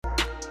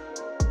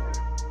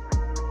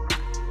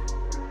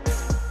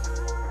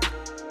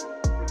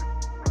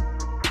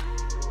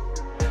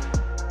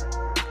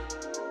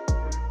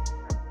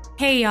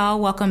Hey y'all,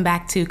 welcome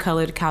back to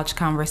Colored Couch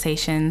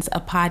Conversations, a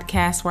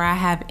podcast where I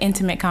have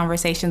intimate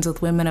conversations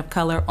with women of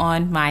color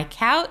on my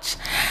couch.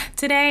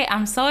 Today,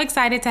 I'm so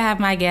excited to have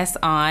my guest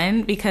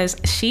on because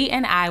she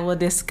and I will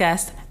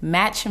discuss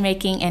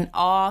matchmaking and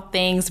all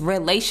things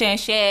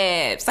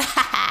relationships.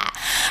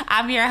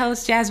 I'm your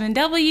host, Jasmine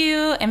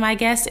W., and my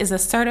guest is a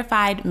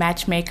certified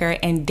matchmaker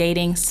and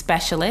dating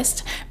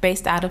specialist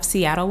based out of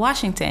Seattle,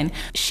 Washington.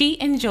 She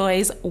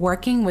enjoys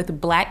working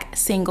with Black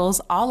singles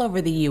all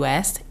over the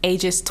U.S.,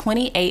 ages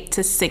 28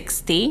 to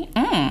 60.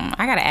 I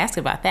gotta ask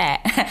about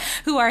that.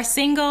 Who are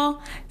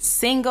single,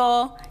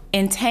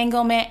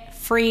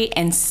 entanglement-free,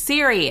 and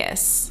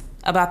serious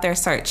about their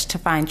search to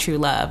find true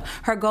love.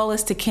 Her goal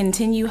is to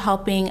continue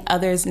helping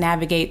others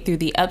navigate through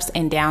the ups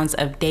and downs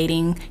of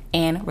dating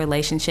and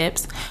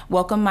relationships.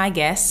 Welcome my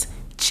guest,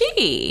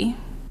 Chi.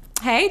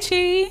 Hey,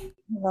 Chi.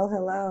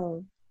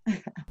 Hello.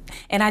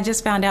 And I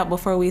just found out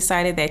before we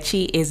started that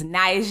Chi is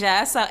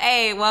Naija. So,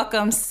 hey,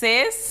 welcome,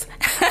 sis.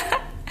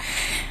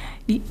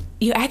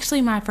 You're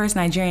actually my first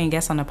Nigerian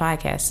guest on the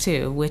podcast,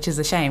 too, which is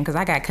a shame because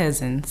I got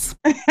cousins.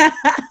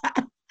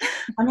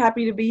 I'm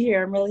happy to be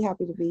here. I'm really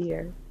happy to be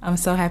here. I'm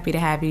so happy to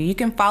have you. You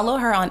can follow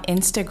her on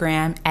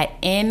Instagram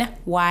at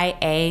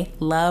NYA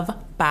Love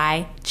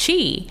by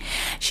Chi.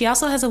 She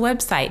also has a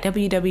website,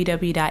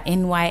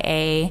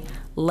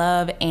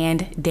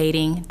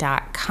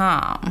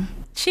 www.nyaloveanddating.com.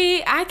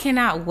 Chi, I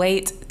cannot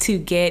wait to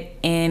get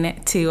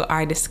into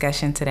our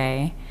discussion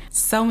today.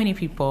 So many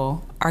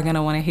people are going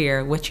to want to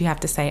hear what you have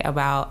to say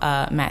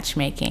about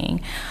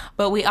matchmaking.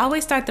 But we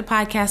always start the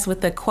podcast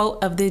with the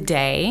quote of the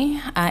day,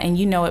 and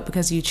you know it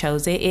because you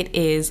chose it. It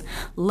is,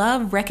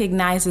 "Love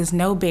recognizes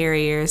no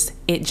barriers.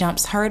 It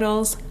jumps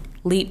hurdles,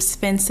 leaps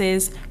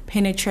fences,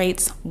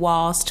 penetrates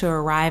walls to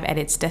arrive at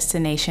its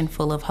destination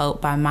full of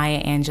hope," by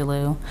Maya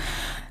Angelou.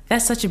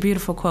 That's such a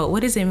beautiful quote.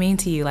 What does it mean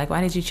to you? Like, why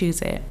did you choose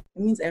it?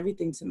 It means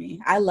everything to me.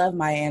 I love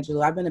Maya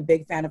Angelou. I've been a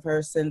big fan of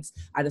her since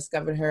I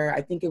discovered her.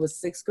 I think it was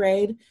 6th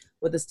grade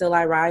with the Still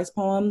I Rise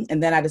poem.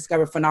 And then I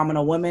discovered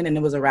Phenomenal Woman and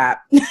it was a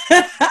wrap.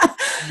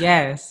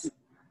 Yes.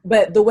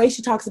 But the way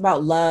she talks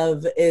about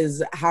love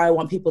is how I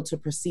want people to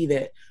perceive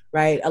it,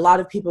 right? A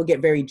lot of people get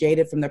very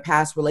jaded from their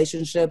past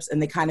relationships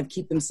and they kind of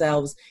keep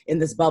themselves in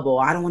this bubble.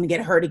 I don't want to get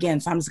hurt again,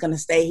 so I'm just going to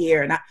stay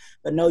here.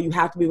 But no, you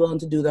have to be willing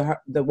to do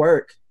the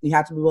work. You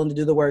have to be willing to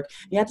do the work.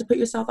 You have to put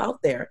yourself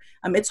out there.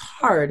 It's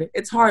hard,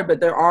 but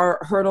there are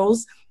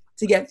hurdles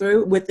to get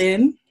through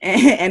within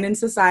and in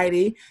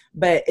society,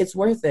 but it's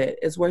worth it.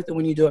 It's worth it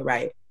when you do it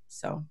right.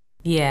 So.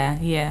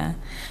 Yeah.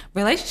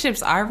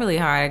 Relationships are really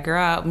hard.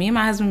 Girl, me and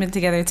my husband been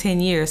together 10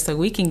 years, so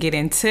we can get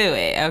into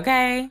it,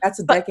 okay? That's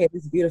a decade.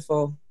 It's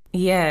beautiful.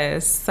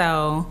 Yes.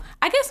 So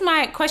I guess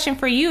my question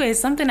for you is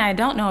something I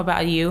don't know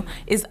about you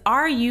is,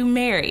 are you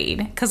married?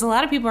 Because a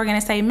lot of people are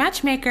going to say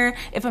matchmaker.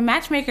 If a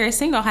matchmaker is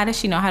single, how does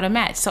she know how to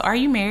match? So are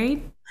you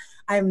married?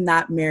 I'm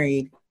not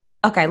married.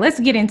 Okay, let's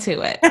get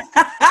into it.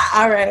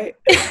 All right.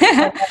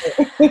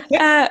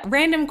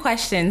 Random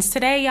questions.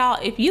 Today, y'all,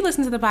 if you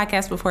listen to the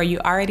podcast before, you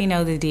already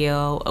know the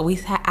deal.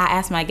 I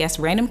ask my guests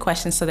random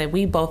questions so that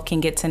we both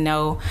can get to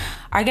know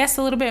our guests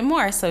a little bit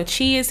more. So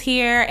Chi is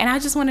here, and I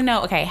just want to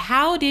know, okay,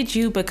 how did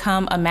you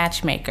become a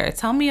matchmaker?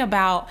 Tell me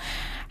about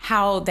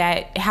how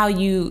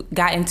you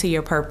got into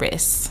your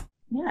purpose.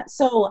 Yeah,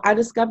 so I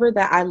discovered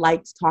that I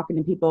liked talking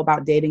to people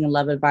about dating and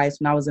love advice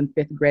when I was in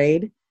 5th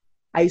grade.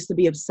 I used to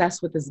be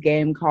obsessed with this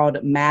game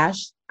called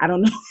MASH. I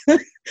don't know.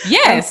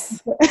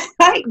 Yes.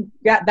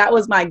 That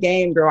was my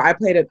game, girl. I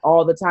played it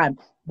all the time.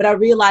 But I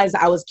realized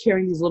I was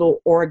carrying these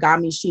little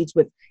origami sheets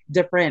with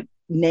different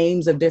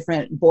names of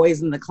different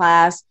boys in the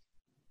class.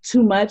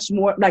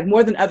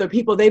 More than other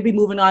people. They'd be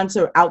moving on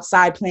to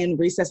outside playing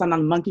recess on the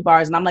monkey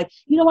bars. And I'm like,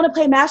 you don't want to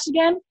play MASH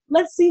again?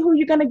 Let's see who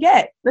you're going to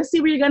get. Let's see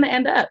where you're going to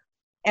end up.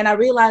 And I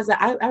realized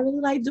that I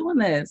really like doing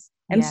this.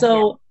 And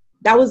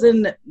that was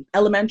in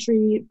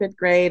elementary, 5th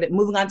grade.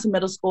 Moving on to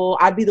middle school,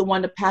 I'd be the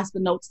one to pass the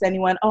notes to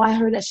anyone. Oh, I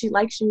heard that she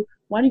likes you.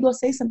 Why don't you go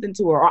say something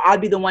to her? Or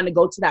I'd be the one to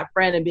go to that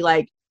friend and be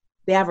like,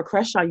 they have a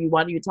crush on you.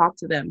 Why don't you talk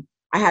to them?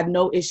 I had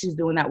no issues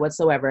doing that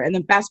whatsoever. And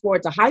then fast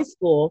forward to high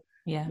school,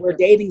 where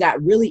dating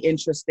got really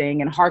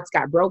interesting and hearts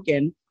got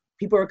broken.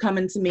 People were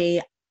coming to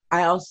me.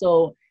 I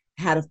also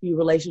had a few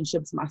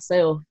relationships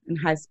myself in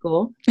high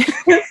school.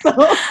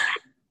 So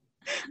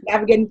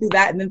navigating through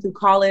that, and then through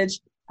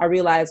college, I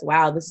realized,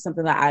 wow, this is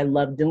something that I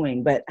love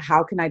doing, but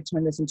how can I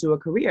turn this into a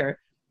career?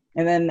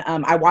 And then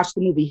I watched the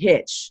movie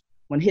Hitch.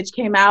 When Hitch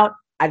came out,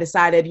 I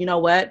decided, you know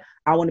what?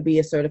 I want to be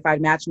a certified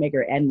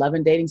matchmaker and love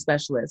and dating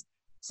specialist.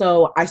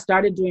 So I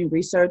started doing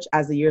research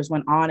as the years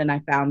went on, and I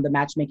found the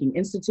Matchmaking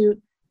Institute.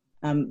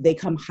 They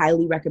come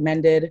highly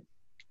recommended.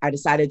 I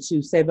decided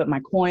to save up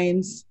my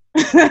coins.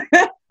 I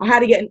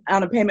had to get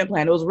on a payment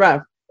plan. It was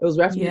rough. It was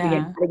rough to get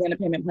on a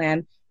payment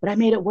plan, but I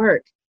made it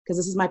work because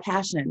this is my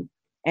passion.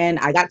 And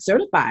I got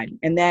certified.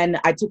 And then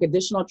I took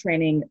additional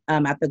training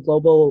through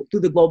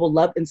the Global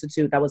Love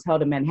Institute that was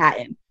held in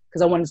Manhattan,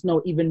 because I wanted to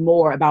know even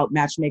more about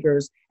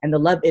matchmakers and the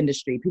love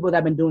industry, people that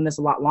have been doing this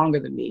a lot longer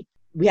than me.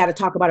 We had to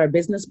talk about our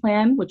business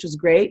plan, which was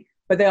great,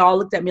 but they all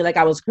looked at me like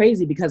I was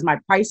crazy because my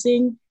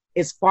pricing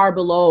is far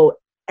below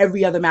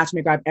every other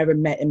matchmaker I've ever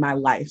met in my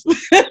life.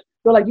 They're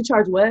like, you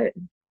charge what?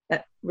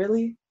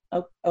 Really?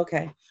 Oh,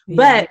 okay. Yeah.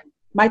 But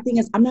my thing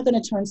is, I'm not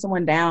going to turn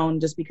someone down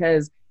just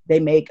because they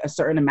make a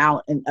certain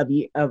amount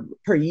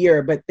per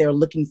year, but they're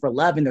looking for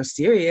love and they're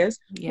serious.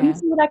 Yeah. Let me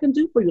see what I can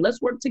do for you.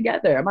 Let's work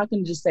together. I'm not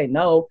going to just say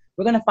no.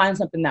 We're going to find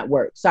something that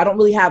works. So I don't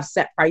really have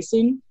set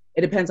pricing.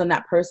 It depends on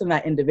that person,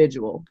 that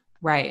individual.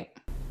 Right.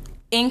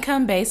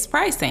 Income-based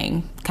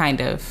pricing, kind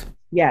of.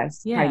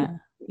 Yes. Yeah. Kind of.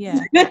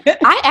 Yeah.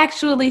 I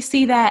actually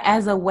see that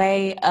as a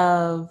way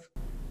of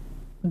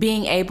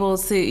being able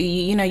to,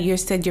 you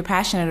said you're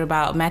passionate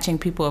about matching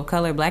people of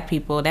color, Black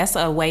people. That's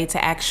a way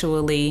to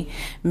actually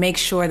make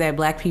sure that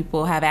Black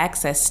people have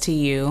access to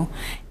you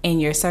in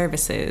your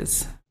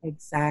services.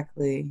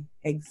 Exactly.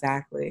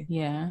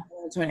 Yeah.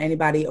 I don't turn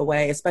anybody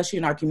away, especially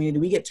in our community.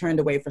 We get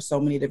turned away for so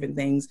many different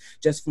things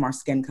just from our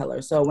skin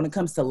color. So when it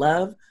comes to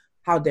love,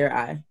 how dare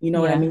I? You know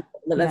what I mean?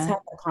 Let's have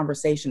a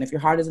conversation. If your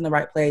heart is in the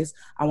right place,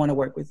 I want to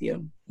work with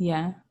you.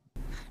 Yeah.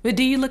 But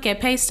do you look at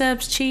pay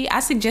stubs, Chi? I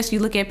suggest you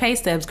look at pay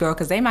stubs, girl,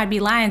 because they might be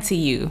lying to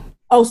you.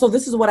 Oh, so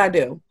this is what I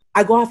do.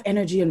 I go off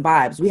energy and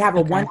vibes. We have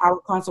a 1 hour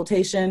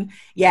consultation.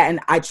 Yeah. And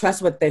I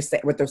trust what they're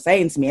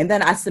saying to me. And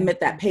then I submit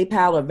that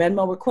PayPal or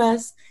Venmo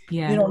request.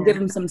 Yeah. Give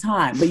them some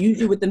time. But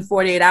usually within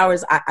 48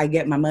 hours, I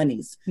get my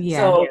monies. Yeah.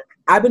 So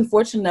I've been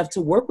fortunate enough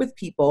to work with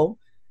people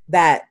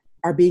that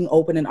are being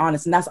open and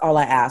honest. And that's all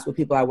I ask with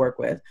people I work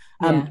with.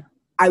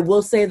 I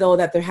will say, though,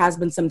 that there has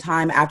been some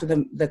time after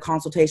the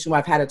consultation where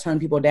I've had to turn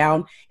people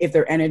down if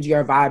their energy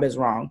or vibe is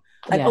wrong.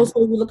 Like, oh, so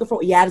you're looking for,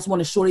 I just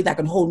want a shorty that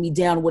can hold me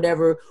down or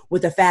whatever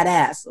with a fat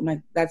ass. I'm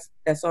like,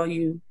 that's all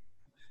you.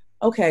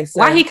 Okay. So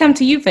why he come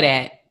to you for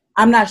that?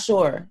 I'm not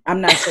sure.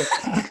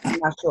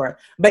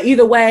 But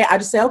either way, I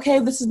just say, okay,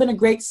 this has been a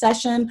great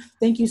session.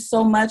 Thank you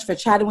so much for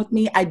chatting with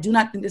me. I do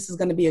not think this is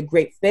going to be a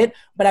great fit,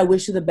 but I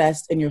wish you the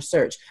best in your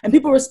search. And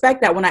people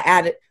respect that when I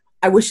add it.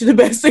 I wish you the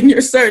best in your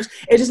search.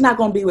 It's just not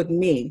going to be with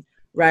me,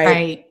 right?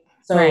 Right.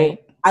 So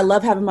I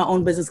love having my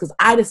own business because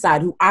I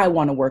decide who I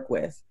want to work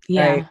with.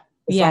 Yeah. Right?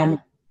 Yeah.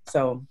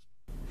 So.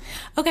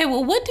 Okay.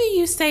 Well, what do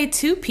you say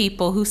to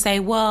people who say,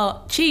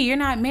 well, Chi, you're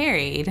not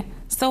married,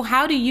 so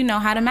how do you know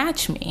how to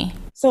match me?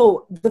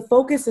 So the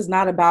focus is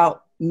not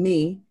about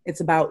me. It's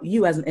about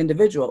you as an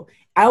individual.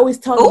 I always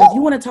tell them, if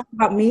you want to talk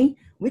about me,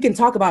 we can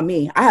talk about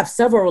me. I have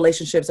several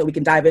relationships that we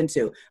can dive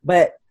into,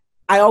 but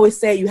I always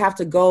say you have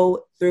to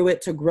go through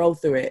it to grow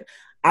through it.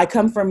 I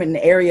come from an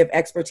area of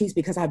expertise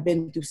because I've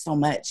been through so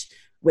much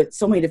with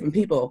so many different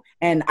people.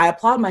 And I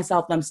applaud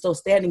myself that I'm still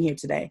standing here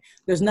today.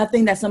 There's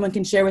nothing that someone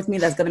can share with me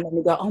that's going to make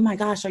me go, oh my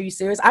gosh, are you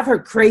serious? I've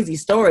heard crazy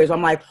stories where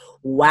I'm like,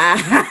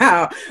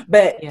 wow.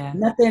 But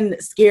nothing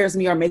scares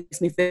me or makes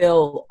me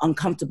feel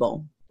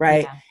uncomfortable,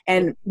 right? Yeah.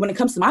 And when it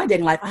comes to my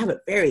dating life, I have a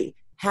very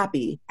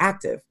happy,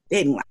 active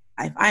dating life.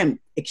 I am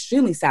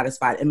extremely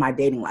satisfied in my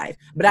dating life,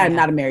 but I am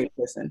not a married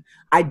person.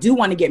 I do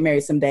want to get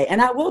married someday,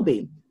 and I will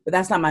be, but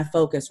that's not my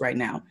focus right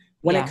now.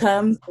 When it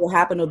comes, it will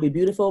happen. It'll be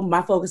beautiful.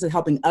 My focus is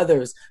helping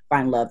others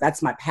find love.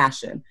 That's my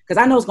passion because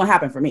I know it's going to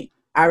happen for me.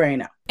 I already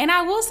know. And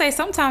I will say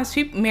sometimes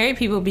married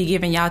people be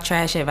giving y'all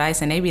trash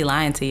advice and they be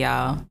lying to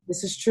y'all.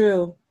 This is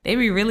true. They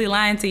be really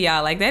lying to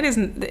y'all. Like they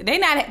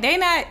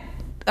not.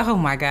 Oh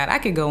my God, I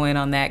could go in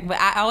on that. But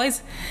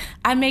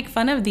I make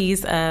fun of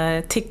these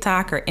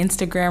TikTok or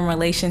Instagram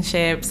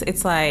relationships.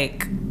 It's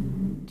like,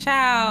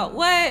 child,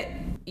 what?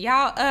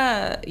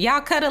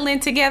 Y'all cuddling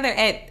together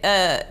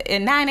at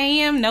 9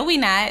 a.m.? No, we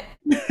not.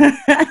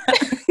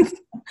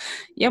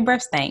 Your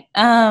breath stank.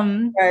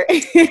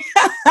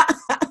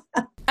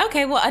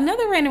 Okay, well,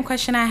 another random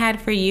question I had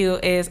for you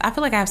is, I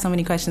feel like I have so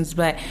many questions,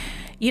 but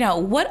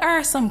what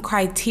are some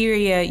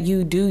criteria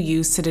you do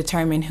use to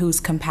determine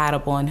who's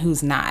compatible and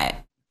who's not?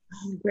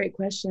 Great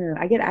question.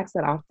 I get asked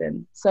that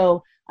often.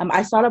 So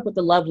I start up with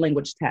the love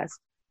language test.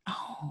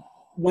 Oh.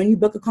 When you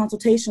book a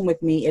consultation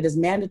with me, it is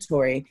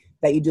mandatory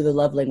that you do the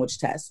love language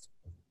test.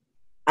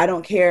 I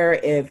don't care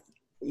if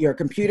your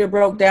computer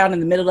broke down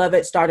in the middle of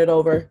it, started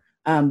over.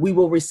 We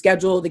will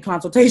reschedule the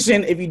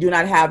consultation if you do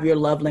not have your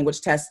love language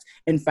test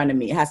in front of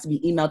me. It has to be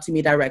emailed to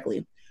me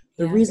directly.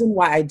 The reason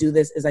why I do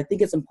this is I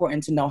think it's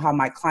important to know how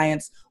my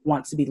clients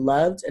want to be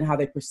loved and how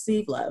they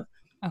perceive love.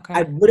 Okay.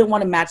 I wouldn't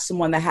want to match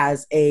someone that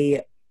has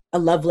a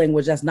love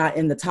language that's not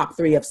in the top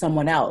 3 of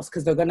someone else,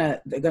 because they're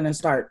gonna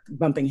start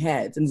bumping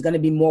heads, and it's gonna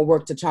be more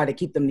work to try to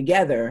keep them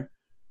together,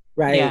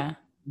 right? Yeah.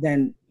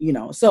 Then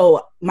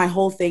so my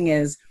whole thing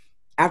is,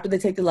 after they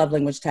take the love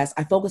language test,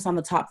 I focus on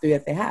the top 3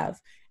 that they have.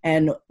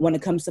 And when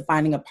it comes to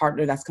finding a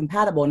partner that's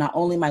compatible, not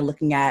only am I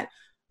looking at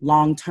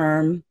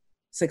long-term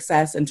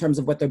success in terms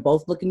of what they're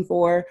both looking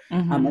for,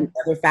 and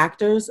other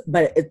factors,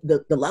 but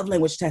the love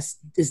language test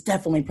is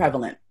definitely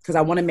prevalent because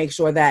I want to make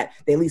sure that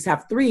they at least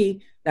have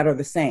 3 that are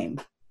the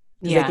same.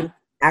 They can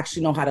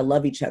actually know how to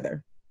love each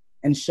other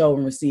and show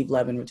and receive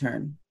love in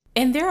return.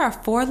 And there are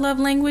 4 love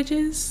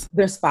languages?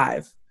 There's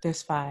 5.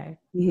 There's 5.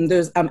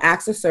 There's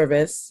acts of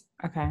service.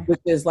 Okay. Which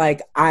is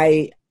like,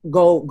 I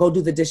go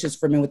do the dishes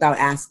for me without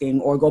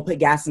asking, or go put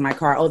gas in my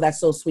car. Oh,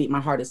 that's so sweet.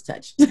 My heart is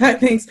touched.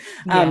 Things.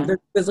 There's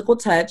physical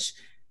touch.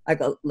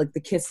 like the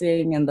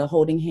kissing and the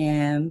holding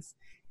hands.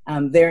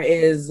 There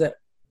is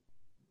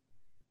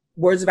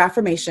words of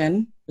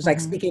affirmation, which like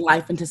speaking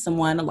life into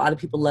someone. A lot of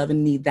people love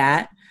and need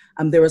that.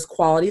 There is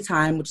quality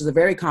time, which is a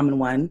very common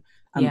one.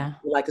 We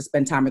like to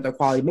spend time with their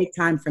quality, make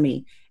time for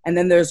me. And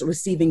then there's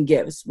receiving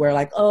gifts where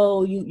like,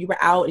 oh, you were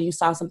out and you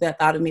saw something that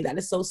thought of me. That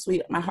is so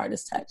sweet. My heart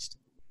is touched.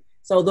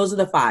 So those are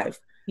the 5.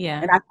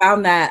 Yeah. And I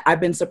found that I've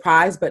been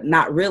surprised, but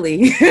not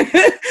really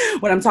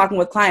when I'm talking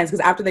with clients,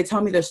 because after they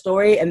tell me their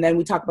story and then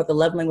we talk about the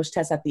love language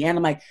test at the end,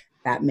 I'm like,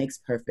 that makes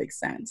perfect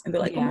sense. And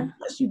they're like, oh my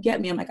gosh, you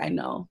get me. I'm like, I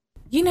know.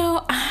 You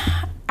know,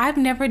 I've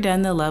never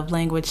done the love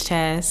language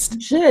test.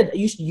 You should.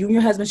 You and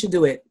your husband should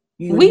do it.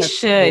 We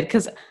should,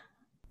 because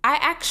I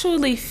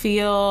actually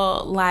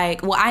feel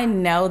like, well, I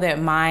know that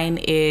mine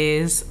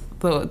is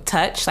the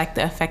touch, like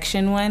the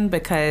affection one,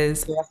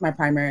 because that's my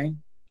primary.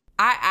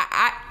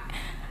 I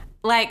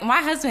like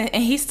my husband,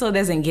 and he still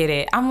doesn't get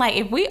it. I'm like,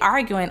 if we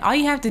arguing, all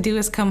you have to do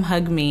is come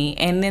hug me,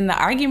 and then the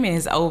argument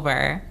is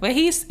over. But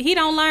he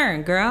don't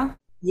learn, girl.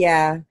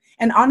 Yeah.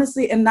 And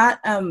honestly, and not,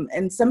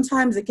 and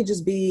sometimes it could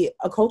just be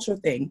a culture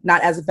thing,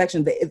 not as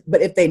affection,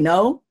 but if they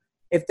know,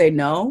 and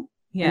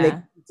they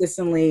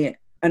consistently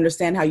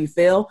understand how you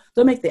feel,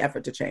 they'll make the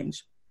effort to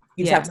change.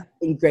 You just have to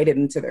integrate it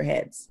into their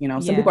heads. You know,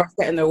 some people are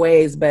set in their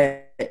ways,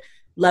 but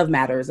love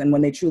matters. And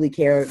when they truly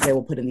care, they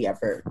will put in the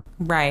effort.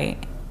 Right.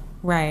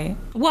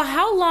 Well,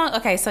 how long,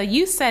 okay, so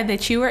you said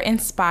that you were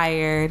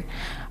inspired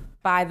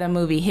by the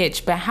movie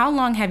Hitch, but how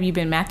long have you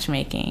been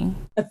matchmaking?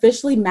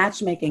 Officially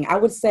matchmaking, I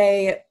would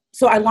say,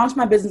 so I launched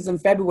my business in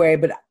February,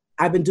 but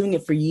I've been doing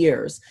it for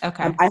years.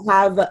 Okay. I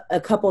have a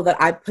couple that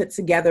I put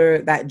together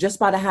that just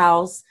bought a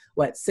house,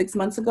 6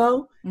 months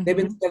ago? They've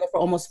been together for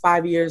almost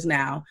 5 years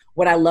now.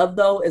 What I love,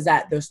 though, is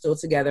that they're still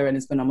together and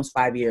it's been almost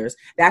 5 years.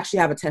 They actually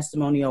have a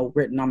testimonial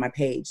written on my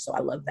page. So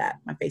I love that,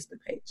 my Facebook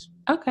page.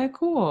 Okay,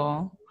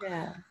 cool.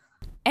 Yeah.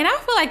 And I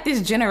feel like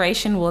this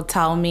generation will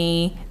tell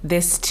me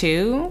this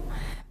too,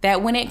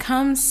 that when it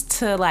comes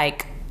to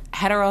like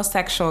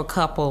heterosexual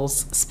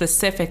couples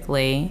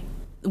specifically,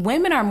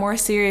 women are more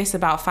serious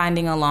about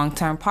finding a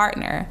long-term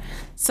partner.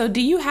 So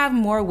do you have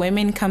more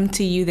women come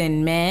to you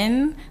than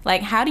men?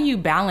 Like, how do you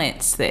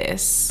balance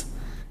this?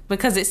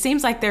 Because it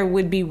seems like there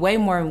would be way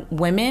more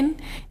women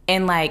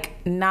and like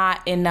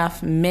not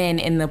enough men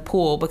in the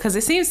pool, because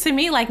it seems to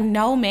me like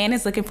no man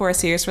is looking for a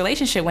serious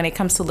relationship when it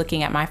comes to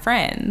looking at my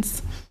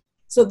friends.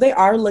 So they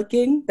are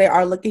looking.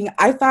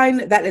 I find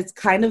that it's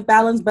kind of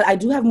balanced, but I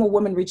do have more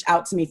women reach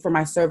out to me for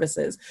my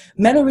services.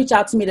 Men will reach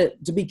out to me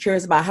to be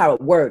curious about how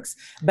it works.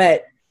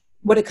 But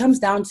what it comes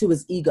down to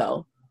is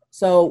ego.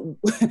 So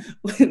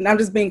I'm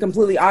just being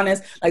completely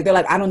honest. Like, they're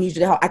like, I don't need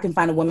you to help. I can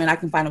find a woman.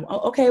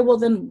 Okay, well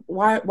then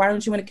why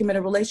don't you want to commit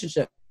a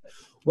relationship?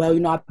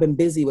 Well, I've been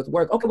busy with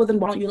work. Okay, well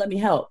then why don't you let me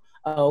help?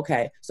 Oh,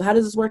 okay. So how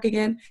does this work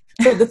again?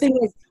 So the thing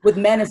is, with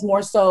men, it's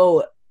more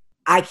so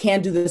I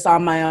can do this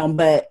on my own,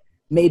 but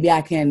maybe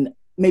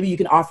you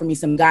can offer me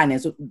some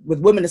guidance. With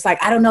women, it's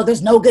like, I don't know,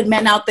 there's no good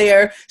men out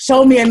there.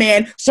 Show me a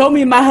man, show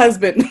me my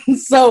husband.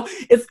 So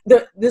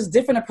there's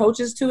different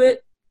approaches to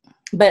it.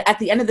 But at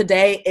the end of the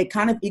day, it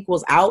kind of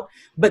equals out.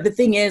 But the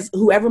thing is,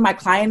 whoever my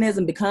client is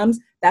and becomes,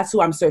 that's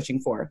who I'm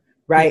searching for,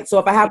 right? So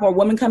if I have more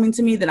women coming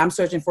to me, then I'm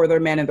searching for their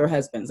men and their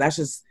husbands. That's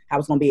just how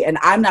it's going to be. And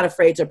I'm not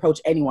afraid to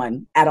approach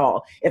anyone at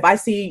all. If I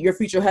see your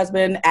future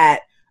husband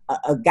at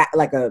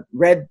a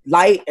red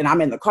light and I'm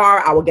in the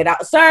car, I will get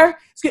out. Sir,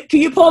 can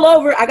you pull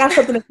over? I got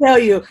something to tell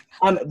you.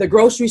 The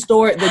grocery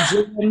store, the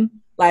gym,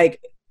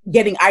 like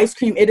getting ice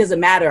cream, it doesn't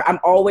matter. I'm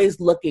always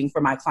looking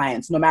for my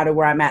clients, no matter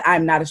where I'm at.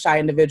 I'm not a shy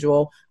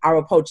individual. I'll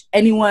approach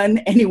anyone,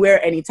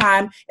 anywhere,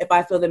 anytime, if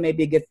I feel they may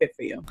be a good fit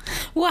for you.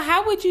 Well,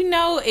 how would you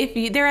know if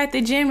they're at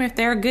the gym, if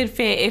they're a good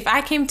fit? If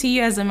I came to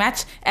you as a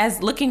match,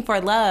 as looking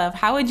for love,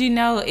 how would you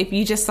know if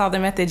you just saw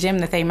them at the gym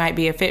that they might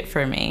be a fit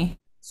for me?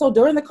 So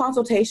during the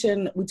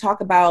consultation, we talk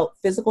about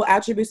physical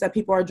attributes that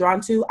people are drawn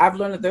to. I've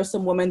learned that there's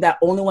some women that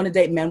only want to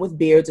date men with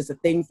beards. It's a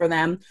thing for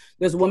them.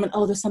 There's women,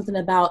 there's something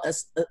about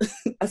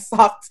a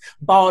soft,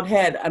 bald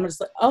head. I'm just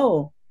like,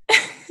 oh,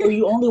 so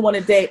you only want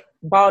to date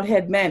bald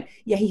head men.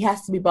 Yeah, he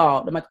has to be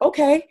bald. I'm like,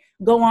 okay,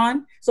 go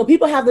on. So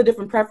people have their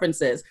different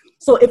preferences.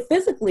 So if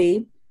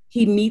physically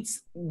he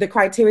meets the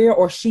criteria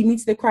or she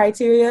meets the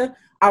criteria,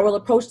 I will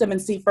approach them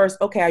and see first,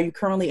 okay, are you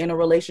currently in a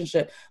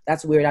relationship?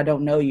 That's weird. I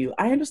don't know you.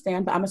 I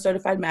understand, but I'm a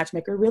certified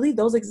matchmaker. Really?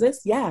 Those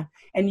exist? Yeah.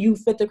 And you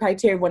fit the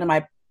criteria of one of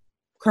my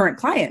current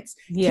clients.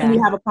 Yeah. Can we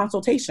have a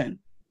consultation?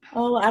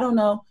 Oh, I don't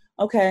know.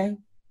 Okay.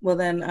 Well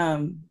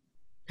then,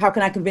 how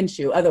can I convince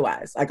you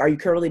otherwise? Like, are you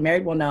currently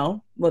married? Well,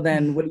 no. Well,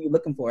 then what are you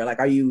looking for? Like,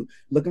 are you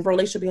looking for a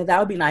relationship? Because that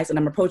would be nice. And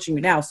I'm approaching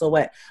you now. So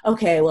what?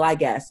 Okay, well, I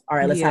guess. All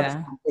right, let's have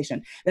a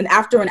conversation. Then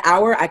after an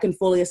hour, I can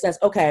fully assess,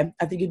 okay,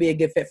 I think you'd be a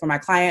good fit for my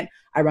client.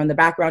 I run the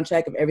background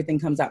check. If everything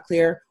comes out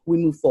clear, we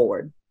move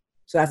forward.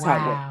 So that's how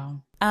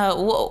it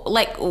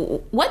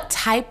works. What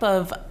type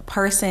of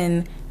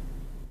person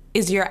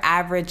is your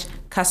average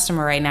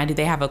customer right now? Do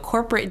they have a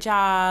corporate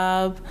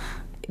job?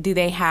 Do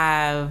they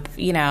have,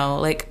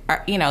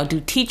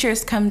 do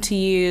teachers come to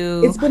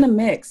you? It's been a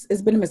mix.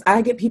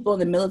 I get people in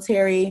the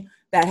military,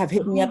 that have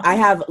hit me up. I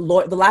have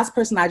the last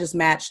person I just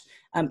matched.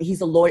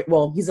 He's a lawyer.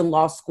 Well, he's in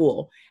law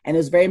school, and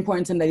it's very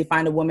important to him that he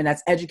find a woman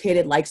that's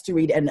educated, likes to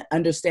read, and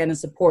understand and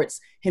supports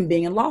him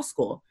being in law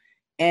school.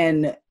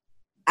 And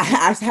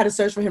I had to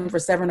search for him for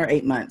 7 or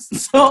 8 months.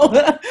 So,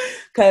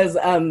 because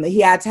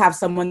he had to have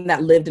someone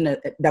that lived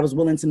that was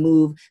willing to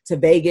move to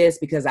Vegas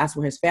because that's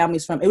where his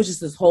family's from. It was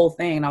just this whole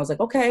thing. And I was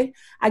like, okay,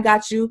 I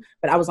got you.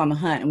 But I was on the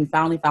hunt, and we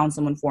finally found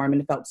someone for him,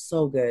 and it felt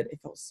so good. It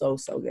felt so,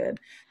 so good.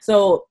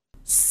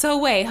 So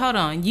wait, hold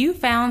on. You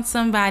found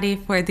somebody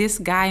for this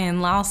guy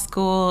in law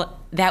school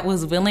that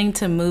was willing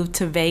to move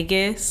to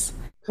Vegas?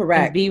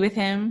 Correct. And be with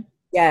him?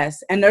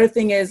 Yes. And another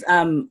thing is,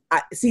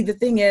 the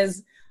thing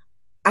is,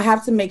 I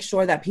have to make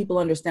sure that people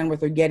understand what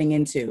they're getting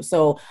into.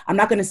 So I'm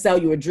not going to sell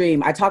you a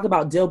dream. I talk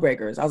about deal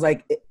breakers. I was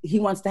like, he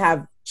wants to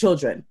have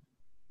children.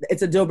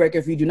 It's a deal breaker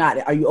if you do not.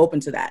 Are you open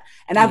to that?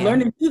 And I've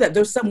learned to do that.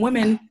 There's some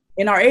women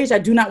in our age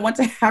that do not want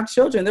to have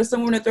children. There's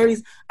some women in their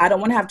 30s, I don't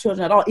want to have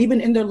children at all.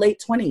 Even in their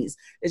late 20s,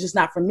 it's just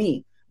not for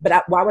me.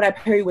 But why would I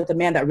pair you with a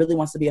man that really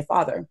wants to be a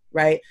father,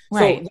 right?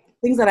 So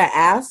things that I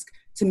ask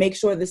to make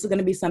sure this is going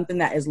to be something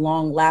that is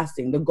long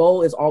lasting. The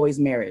goal is always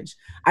marriage.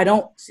 I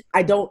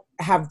don't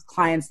have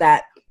clients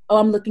that,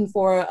 I'm looking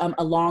for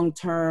a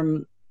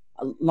long-term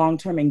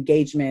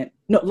engagement.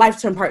 No, life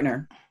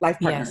partner.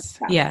 Yes.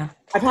 Yeah.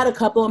 I've had a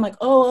couple. I'm like,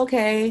 oh,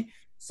 okay.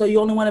 So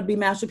you only want to be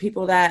matched with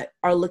people that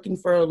are looking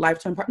for a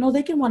lifetime partner. No,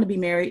 they can want to be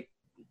married.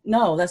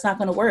 No, that's not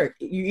going to work.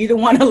 You either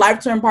want a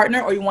lifetime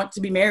partner or you want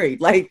to be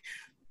married. Like,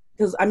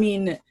 because I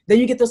mean, then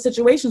you get those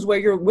situations where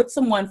you're with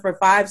someone for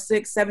 5,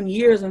 6, 7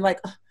 years and like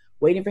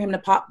waiting for him to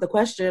pop the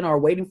question or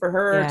waiting for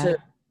her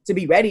to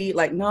be ready.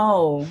 Like,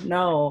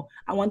 no,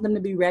 I want them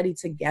to be ready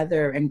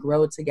together and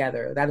grow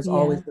together. That is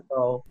always the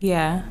goal.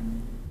 Yeah.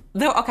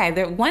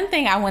 The one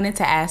thing I wanted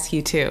to ask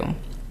you too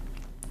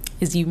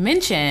is you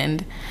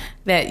mentioned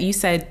that you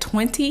said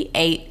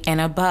 28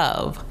 and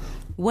above.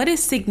 What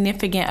is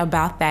significant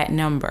about that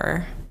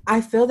number?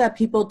 I feel that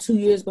people 2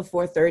 years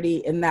before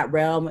 30 in that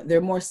realm,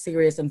 they're more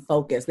serious and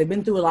focused. They've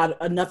been through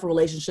enough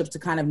relationships to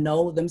kind of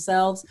know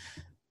themselves.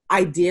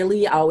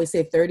 Ideally, I always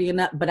say 30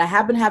 and up, but I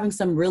have been having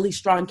some really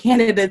strong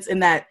candidates in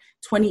that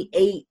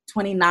 28,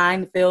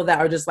 29 feel that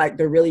are just like,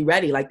 they're really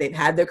ready. Like they've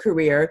had their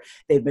career,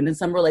 they've been in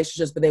some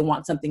relationships, but they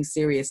want something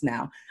serious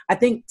now. I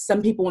think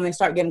some people, when they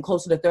start getting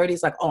closer to 30,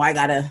 it's like, oh, I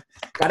gotta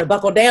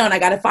buckle down. I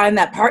gotta find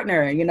that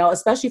partner,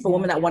 especially for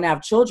women that want to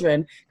have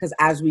children, because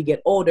as we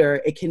get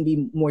older, it can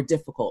be more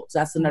difficult. So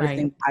that's another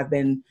thing I've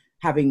been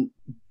having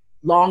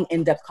long,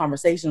 in-depth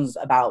conversations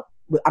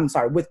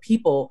with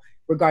people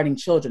regarding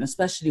children,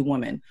 especially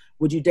women.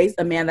 Would you date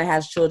a man that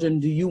has children?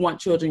 Do you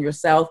want children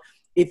yourself?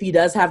 If he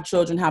does have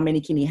children, how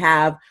many can he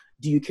have?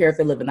 Do you care if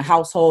they live in the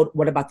household?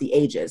 What about the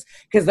ages?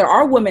 Because there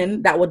are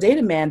women that will date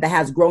a man that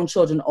has grown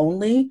children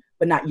only,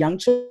 but not young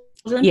children.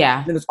 Yeah.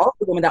 And there's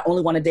also women that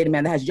only want to date a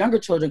man that has younger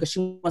children because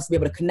she wants to be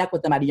able to connect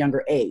with them at a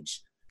younger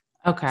age.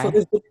 Okay. So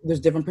there's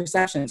different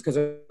perceptions, because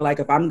like,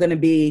 if I'm going to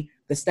be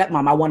the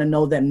stepmom, I want to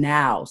know them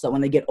now. So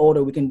when they get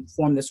older, we can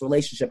form this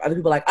relationship. Other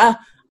people are like,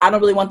 I don't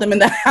really want them in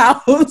the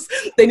house.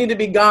 They need to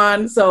be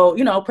gone. So,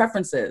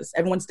 preferences.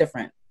 Everyone's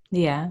different.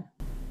 Yeah.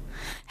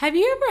 Have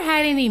you ever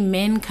had any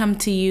men come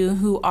to you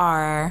who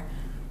are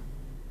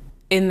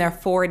in their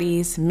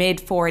 40s, mid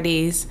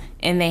 40s,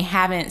 and they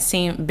haven't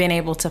been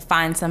able to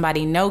find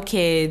somebody, no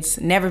kids,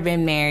 never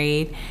been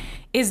married?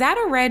 Is that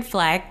a red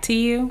flag to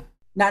you?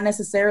 Not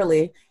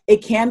necessarily.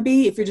 It can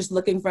be if you're just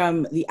looking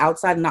from the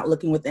outside and not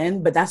looking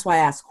within, but that's why I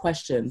ask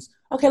questions.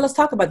 Okay, let's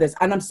talk about this.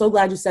 And I'm so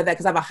glad you said that,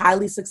 because I have a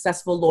highly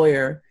successful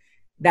lawyer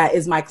that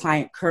is my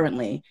client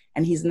currently,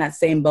 and he's in that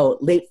same boat,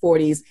 late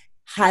 40s,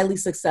 highly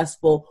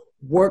successful,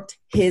 worked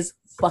his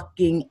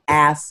fucking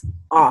ass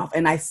off.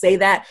 And I say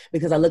that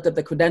because I looked up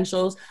the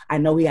credentials. I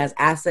know he has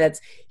assets.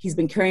 He's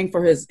been caring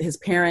for his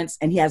parents,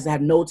 and he has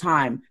had no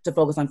time to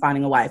focus on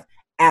finding a wife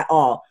at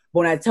all. But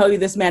when I tell you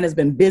this man has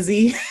been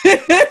busy,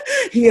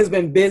 he has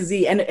been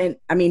busy. And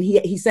I mean,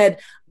 he said,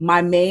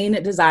 my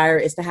main desire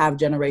is to have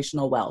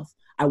generational wealth.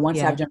 I want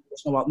to have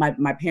generational wealth.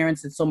 My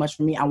parents did so much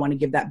for me. I want to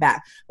give that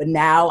back. But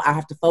now I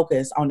have to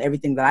focus on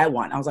everything that I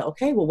want. I was like,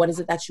 okay, well, what is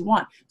it that you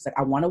want? It's like,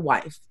 I want a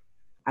wife.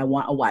 I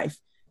want a wife.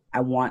 I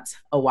want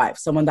a wife,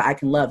 someone that I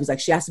can love. He's like,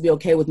 she has to be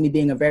okay with me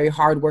being a very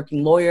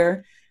hardworking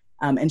lawyer.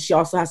 And she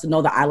also has to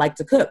know that I like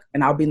to cook,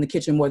 and I'll be in the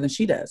kitchen more than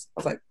she does. I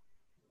was like,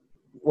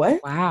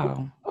 what?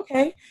 Wow.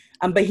 Okay.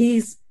 But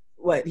he's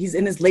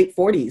in his late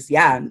 40s.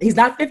 Yeah. He's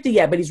not 50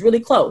 yet, but he's really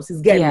close.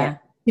 He's getting it.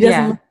 He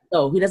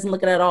doesn't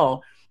look it at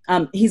all.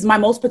 He's my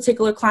most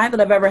particular client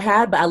that I've ever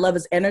had, but I love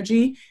his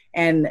energy.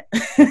 And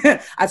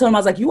I told him, I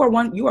was like, you are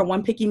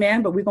one picky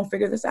man, but we're going to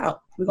figure this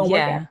out. We're going to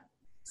work it.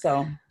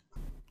 So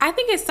I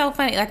think it's so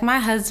funny. Like, my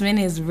husband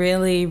is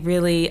really,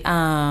 really,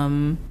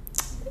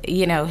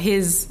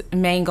 his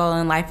main goal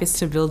in life is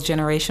to build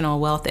generational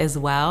wealth as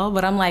well.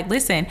 But I'm like,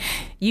 listen,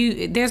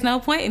 there's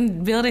no point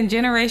in building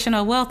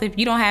generational wealth if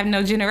you don't have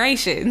no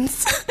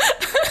generations.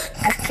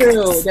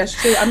 That's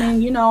true. I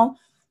mean,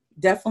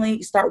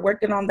 definitely start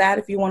working on that.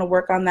 If you want to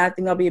work on that, I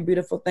think that'll be a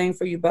beautiful thing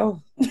for you both.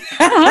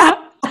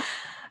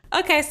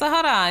 Okay, so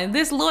hold on.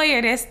 This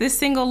lawyer, this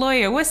single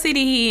lawyer, what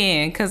city he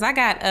in? Because I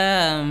got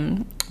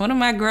one of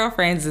my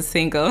girlfriends is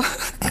single.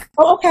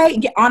 Oh, okay.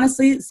 Yeah,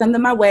 honestly, send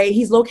them my way.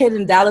 He's located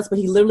in Dallas, but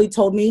he literally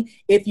told me,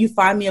 if you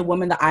find me a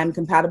woman that I'm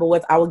compatible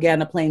with, I will get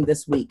on a plane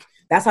this week.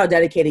 That's how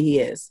dedicated he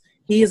is.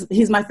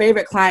 He's my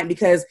favorite client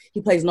because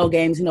he plays no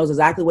games. He knows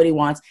exactly what he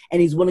wants,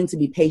 and he's willing to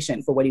be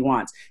patient for what he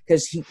wants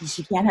because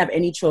she can't have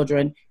any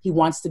children. He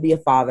wants to be a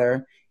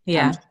father.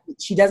 Yeah.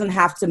 She doesn't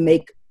have to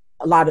make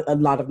a lot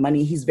of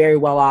money. He's very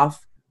well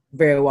off,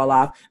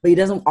 but he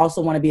doesn't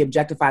also want to be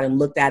objectified and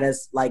looked at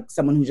as like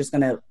someone who's just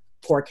going to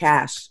pour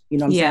cash. You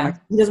know what I'm saying? Like,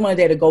 he doesn't want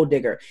to date a gold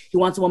digger. He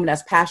wants a woman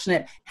that's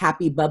passionate,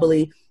 happy,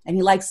 bubbly, and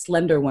he likes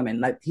slender women.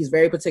 Like, he's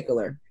very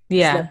particular.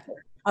 Yeah. Slender.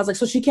 I was like,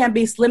 so she can't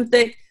be slim,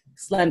 thick,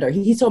 slender.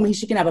 He told me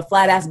she can have a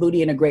flat ass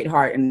booty and a great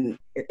heart, and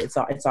it's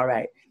all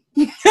right.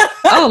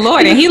 Oh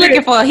Lord, and he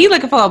looking for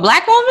a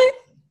black woman?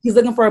 He's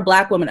looking for a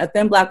black woman, a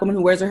thin black woman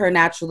who wears her hair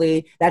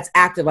naturally, that's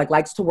active, like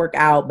likes to work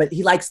out, but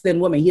he likes thin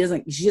women.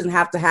 She doesn't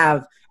have to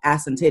have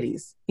ass and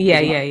titties.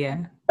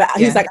 Yeah. But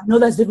he's like, I know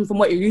that's different from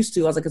what you're used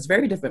to. I was like, it's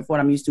very different from what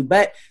I'm used to,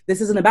 but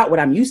this isn't about what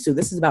I'm used to.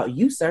 This is about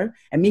you, sir,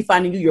 and me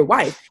finding you your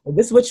wife. If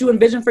this is what you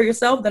envision for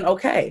yourself, then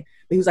okay.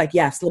 But he was like,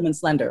 yeah, slim and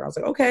slender. I was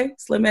like, okay,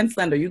 slim and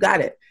slender, you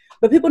got it.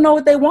 But people know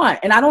what they want,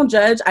 and I don't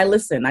judge. I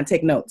listen. I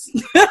take notes.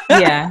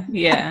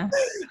 Yeah.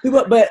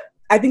 But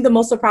I think the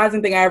most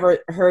surprising thing I ever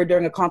heard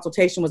during a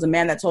consultation was a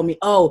man that told me,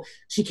 oh,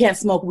 she can't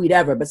smoke weed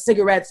ever, but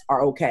cigarettes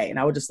are okay. And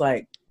I was just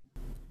like,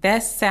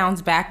 that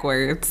sounds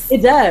backwards.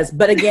 It does.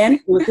 But again,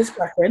 it was his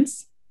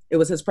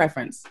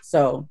preference.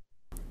 So.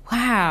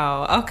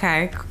 Wow.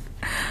 Okay.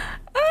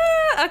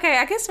 Okay.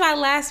 I guess my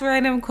last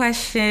random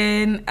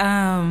question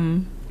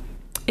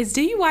is,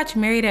 do you watch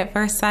Married at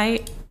First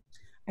Sight?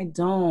 I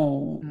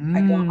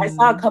don't. I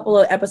saw a couple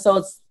of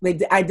episodes.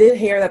 I did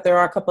hear that there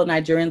are a couple of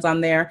Nigerians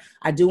on there.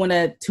 I do want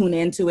to tune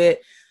into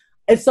it.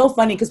 It's so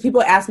funny because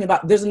people ask me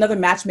about, there's another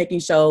matchmaking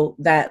show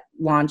that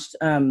launched,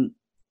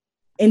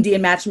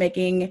 Indian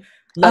matchmaking.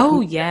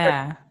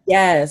 Yeah.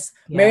 Yes.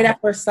 Yeah. Married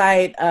at First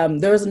Sight.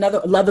 There was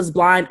another, Love is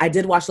Blind. I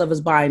did watch Love is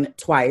Blind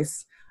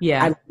twice.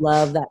 Yeah. I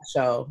love that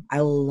show. I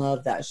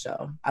love that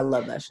show.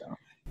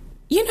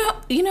 You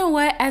know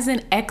what? As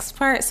an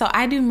expert, so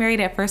I do Married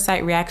at First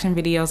Sight reaction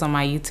videos on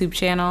my YouTube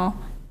channel,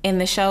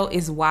 and the show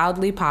is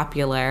wildly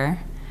popular.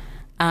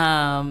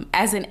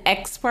 As an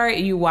expert,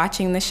 you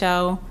watching the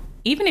show,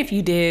 even if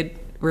you did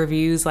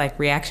reviews, like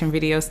reaction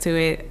videos to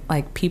it,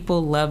 like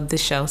people love the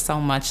show so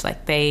much,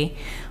 like they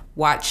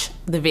watch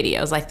the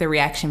videos, like the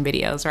reaction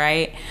videos,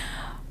 right?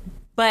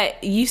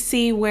 But you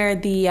see where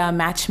the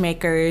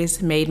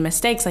matchmakers made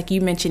mistakes. Like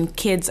you mentioned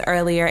kids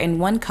earlier. In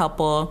one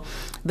couple,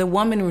 the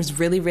woman was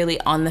really, really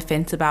on the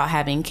fence about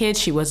having kids.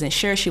 She wasn't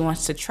sure. She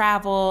wants to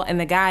travel. And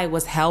the guy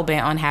was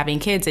hell-bent on having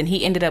kids. And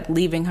he ended up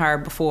leaving her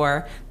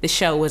before the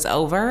show was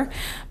over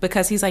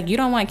because he's like, you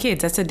don't want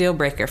kids. That's a deal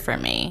breaker for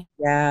me.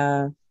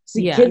 Yeah.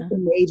 See, kids are a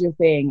major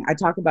thing. I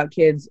talk about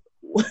kids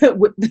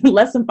with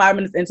less than 5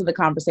 minutes into the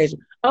conversation.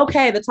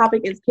 Okay, the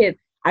topic is kids.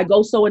 I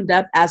go so in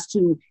depth as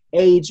to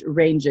age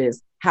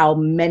ranges. How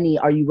many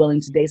are you willing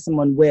to date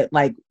someone with?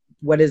 Like,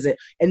 what is it?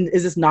 And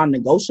is this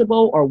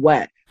non-negotiable or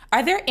what?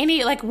 Are there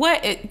any, like,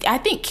 what? I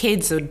think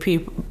kids would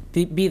be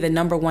the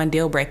number one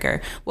deal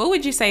breaker. What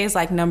would you say is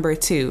like number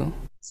two?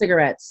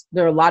 Cigarettes.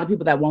 There are a lot of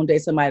people that won't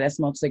date somebody that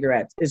smokes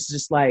cigarettes. It's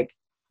just like,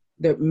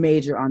 they're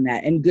major on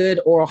that. And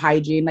good oral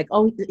hygiene, like,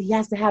 oh, he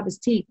has to have his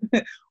teeth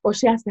or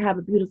she has to have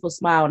a beautiful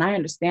smile. And I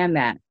understand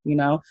that, you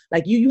know,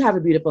 like you have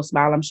a beautiful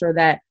smile. I'm sure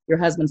that your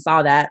husband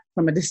saw that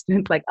from a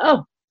distance, like,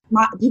 oh,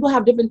 people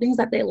have different things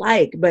that they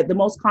like, but the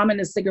most common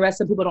is cigarettes.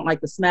 Some people don't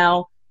like the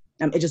smell.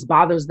 It just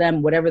bothers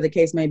them, whatever the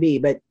case may be.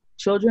 But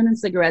children and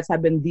cigarettes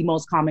have been the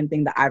most common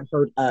thing that I've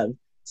heard of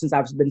since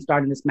I've been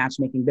starting this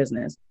matchmaking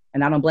business.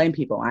 And I don't blame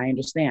people. I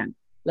understand.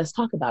 Let's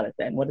talk about it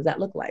then. What does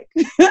that look like?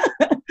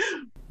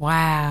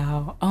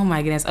 Wow. Oh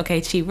my goodness. Okay,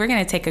 Chi, we're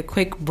going to take a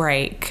quick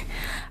break.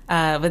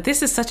 But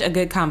this is such a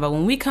good combo.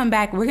 When we come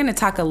back, we're going to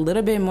talk a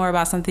little bit more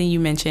about something you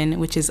mentioned,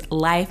 which is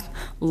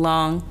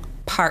lifelong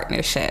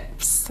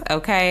partnerships.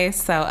 Okay,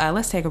 so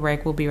let's take a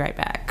break. We'll be right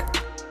back.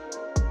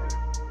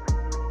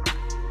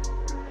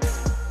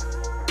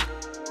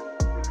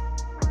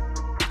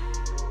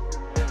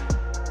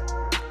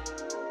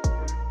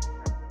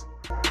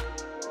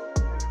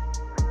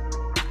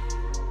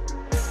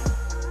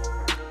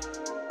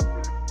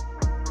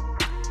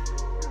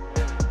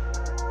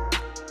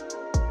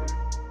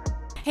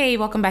 Hey,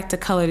 welcome back to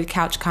Colored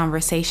Couch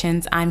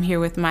Conversations. I'm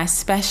here with my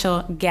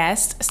special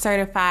guest,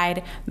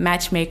 certified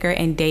matchmaker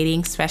and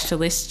dating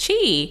specialist,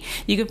 Chi.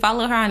 You can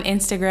follow her on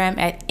Instagram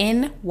at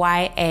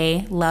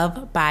NYA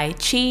Love by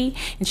Chi,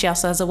 and she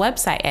also has a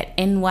website at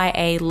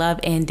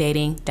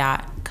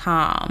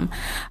nyaloveanddating.com.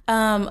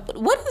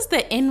 What does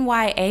the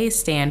NYA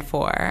stand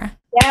for?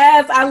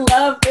 Yes, I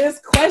love this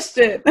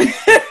question.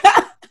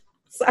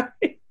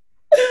 Sorry.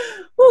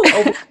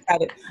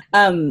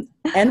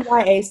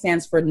 NYA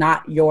stands for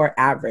Not Your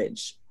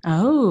Average.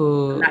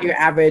 Oh. Not Your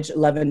Average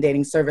Love and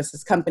Dating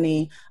Services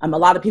Company. A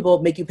lot of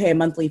people make you pay a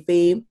monthly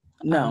fee.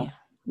 No.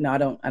 No,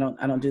 I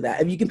don't do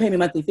that. If you can pay me a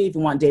monthly fee if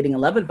you want dating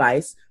and love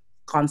advice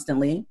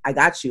constantly, I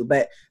got you.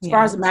 But as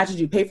far as the matches,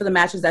 you pay for the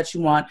matches that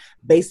you want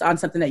based on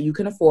something that you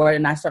can afford,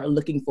 and I start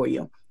looking for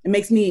you. It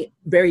makes me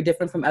very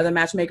different from other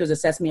matchmakers. It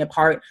sets me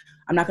apart.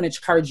 I'm not going to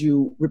charge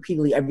you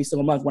repeatedly every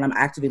single month when I'm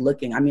actively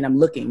looking. I mean, I'm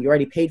looking. You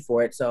already paid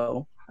for it,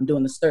 so I'm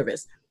doing the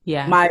service.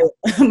 Yeah.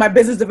 My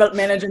business development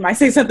manager might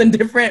say something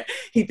different.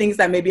 He thinks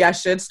that maybe I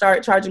should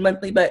start charging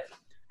monthly, but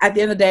at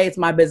the end of the day, it's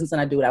my business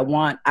and I do what I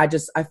want. I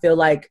feel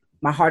like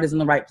my heart is in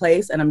the right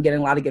place and I'm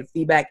getting a lot of good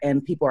feedback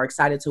and people are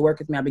excited to work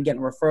with me. I've been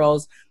getting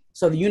referrals.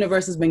 So the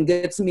universe has been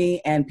good to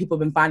me and people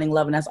have been finding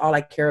love, and that's all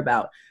I care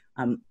about.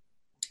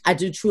 I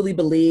do truly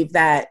believe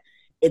that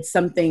it's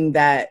something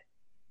that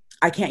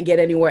I can't get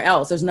anywhere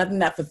else. There's nothing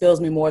that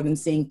fulfills me more than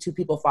seeing two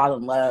people fall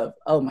in love.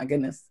 Oh my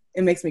goodness.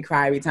 It makes me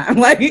cry every time.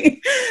 Like,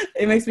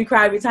 it makes me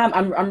cry every time.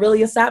 I'm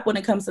really a sap when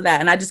it comes to that.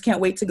 And I just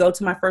can't wait to go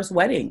to my first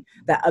wedding,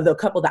 the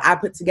couple that I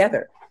put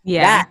together.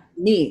 Yeah.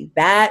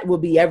 That will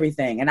be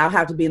everything. And I'll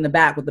have to be in the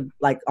back with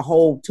a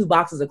whole 2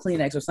 boxes of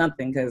Kleenex or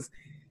something, because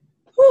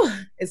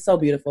it's so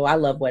beautiful. I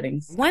love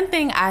weddings. One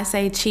thing I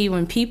say, Chi,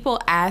 when people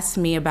ask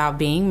me about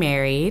being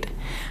married,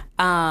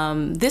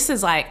 this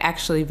is like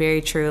actually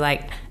very true.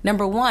 Like,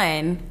 number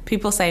one,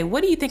 people say,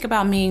 what do you think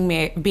about being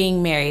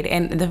married?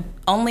 And the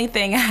only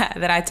thing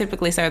that I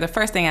typically say, or the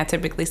first thing I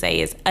typically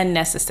say, is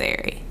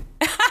unnecessary.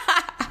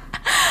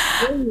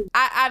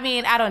 I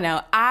mean, I don't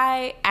know.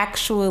 I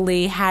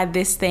actually had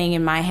this thing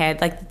in my head.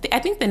 Like, I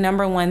think the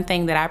number one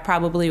thing that I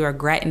probably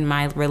regret in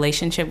my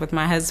relationship with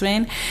my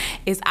husband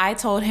is I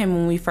told him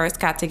when we first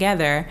got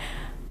together,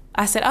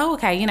 I said, oh,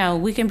 okay,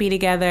 we can be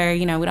together.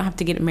 We don't have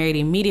to get married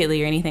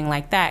immediately or anything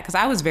like that, because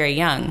I was very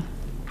young.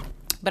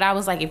 But I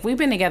was like, if we've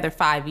been together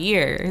 5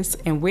 years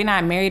and we're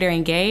not married or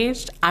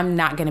engaged, I'm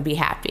not going to be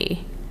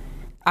happy.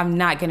 I'm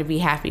not going to be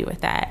happy with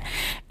that.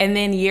 And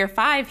then year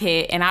 5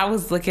 hit and I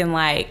was looking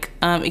like,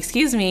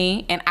 excuse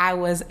me, and I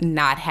was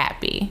not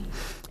happy.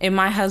 And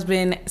my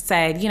husband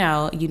said,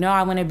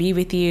 I want to be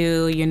with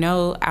you.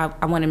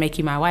 I want to make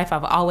you my wife.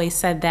 I've always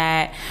said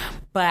that,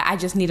 but I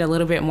just need a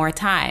little bit more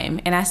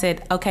time. And I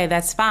said, okay,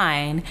 that's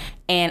fine.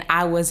 And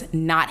I was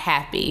not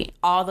happy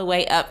all the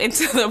way up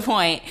into the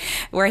point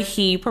where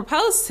he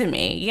proposed to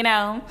me,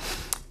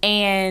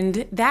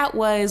 And that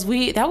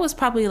was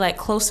probably like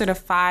closer to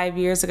 5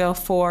 years ago,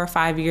 4 or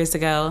 5 years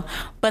ago.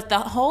 But the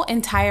whole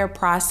entire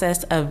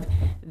process of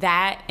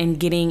that and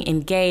getting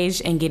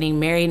engaged and getting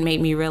married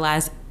made me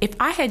realize if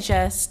I had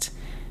just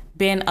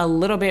been a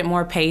little bit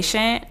more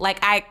patient, like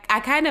I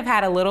kind of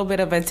had a little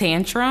bit of a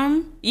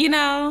tantrum,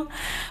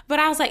 but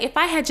I was like, if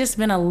I had just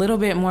been a little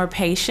bit more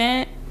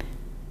patient,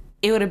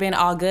 it would have been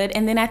all good.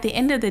 And then at the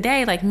end of the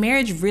day, like,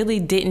 marriage really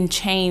didn't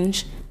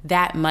change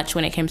that much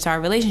when it came to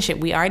our relationship.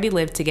 We already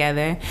live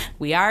together.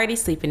 We already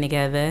sleeping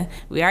together.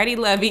 We already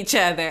love each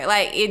other.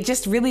 Like, it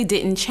just really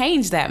didn't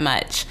change that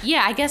much.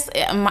 Yeah, I guess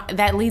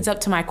that leads up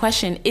to my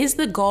question. Is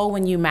the goal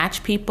when you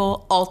match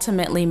people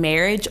ultimately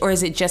marriage, or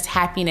is it just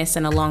happiness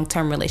in a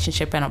long-term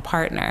relationship and a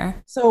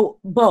partner? So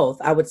both,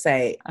 I would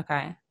say.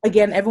 Okay.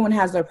 Again, everyone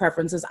has their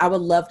preferences. I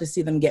would love to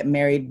see them get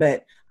married,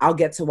 but I'll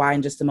get to why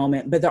in just a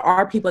moment. But there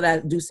are people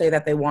that do say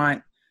that they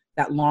want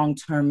that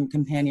long-term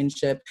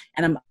companionship,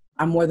 and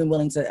I'm more than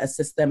willing to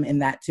assist them in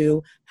that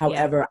too.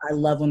 However, I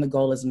love when the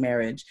goal is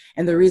marriage.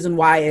 And the reason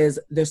why is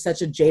there's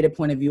such a jaded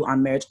point of view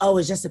on marriage. Oh,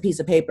 it's just a piece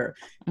of paper.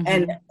 Mm-hmm.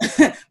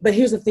 And, but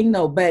here's the thing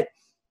though, but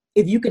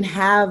if you can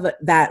have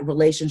that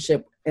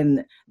relationship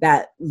and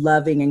that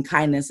loving and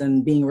kindness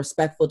and being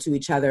respectful to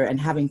each other and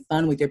having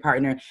fun with your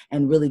partner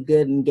and really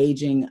good,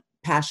 engaging,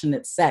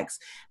 passionate sex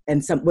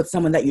and with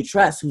someone that you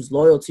trust, who's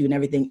loyal to you and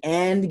everything,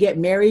 and get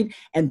married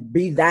and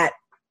be that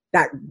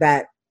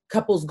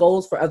couple's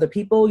goals for other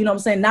people, you know what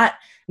I'm saying?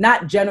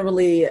 Not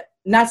generally,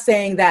 not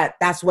saying that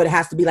that's what it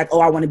has to be like, oh,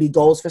 I want to be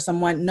goals for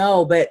someone.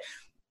 No, but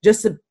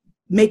just to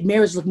make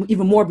marriage look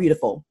even more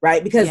beautiful,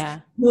 right? Because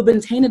people have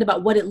been tainted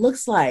about what it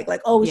looks like.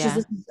 Like, oh, it's just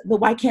this, but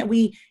why can't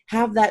we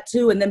have that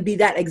too? And then be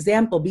that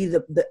example, be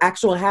the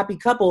actual happy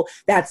couple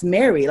that's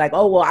married. Like,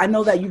 oh, well, I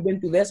know that you've been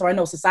through this, or I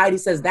know society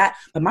says that,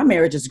 but my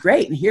marriage is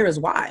great. And here is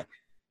why.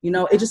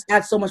 It just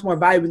adds so much more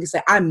value. We can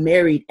say I'm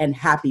married and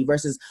happy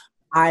versus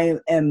I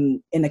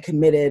am in a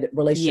committed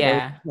relationship.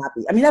 Yeah.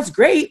 Happy. I mean, that's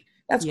great.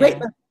 That's great.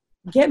 But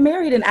get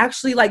married and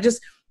actually like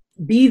just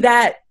be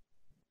that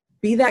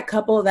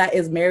couple that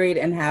is married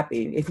and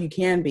happy if you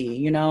can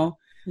be,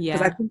 Yeah.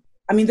 Because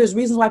I mean, there's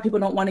reasons why people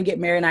don't want to get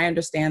married. And I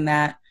understand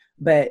that,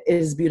 but it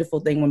is a beautiful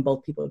thing when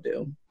both people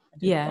do.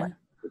 Yeah.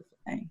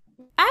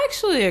 I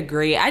actually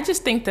agree. I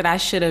just think that I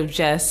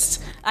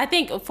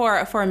think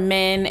for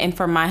men and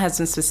for my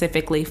husband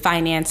specifically,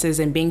 finances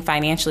and being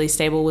financially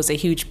stable was a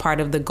huge part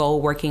of the goal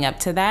working up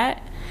to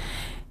that.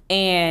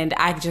 And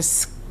I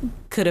just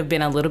could have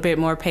been a little bit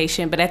more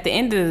patient. But at the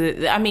end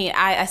of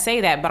I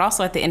say that, but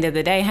also at the end of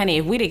the day, honey,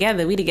 if we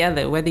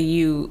together, whether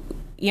you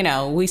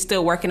we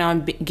still working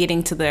on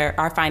getting to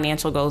our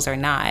financial goals or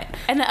not.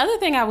 And the other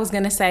thing I was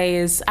going to say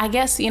is, I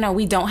guess,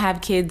 we don't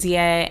have kids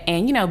yet,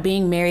 and,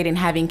 being married and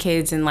having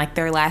kids and like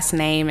their last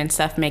name and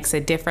stuff makes a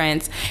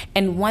difference.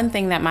 And one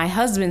thing that my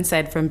husband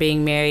said from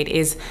being married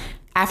is,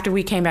 after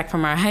we came back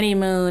from our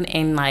honeymoon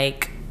and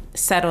like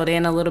settled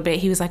in a little bit,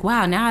 he was like,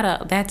 wow, now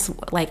that's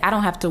like, I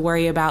don't have to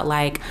worry about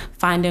like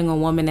finding a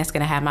woman that's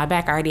going to have my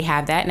back. I already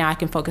have that. Now I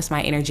can focus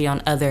my energy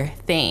on other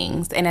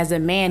things. And as a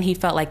man, he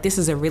felt like this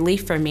is a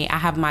relief for me. I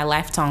have my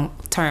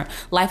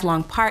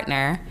lifelong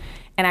partner,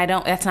 and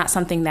that's not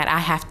something that I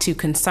have to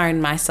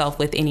concern myself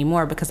with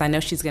anymore, because I know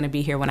she's going to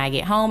be here when I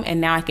get home, and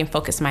now I can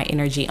focus my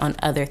energy on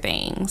other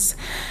things,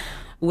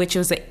 which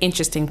was an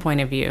interesting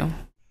point of view.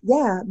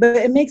 Yeah, but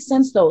it makes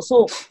sense though.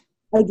 So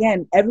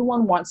again,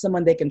 everyone wants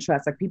someone they can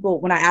trust. Like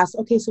people, when I ask,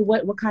 okay, so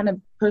what kind of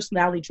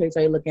personality traits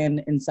are you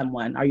looking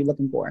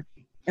for?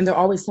 And they're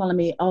always telling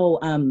me,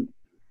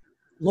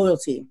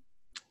 loyalty,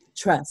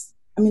 trust.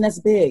 I mean, that's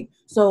big.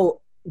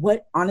 So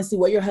what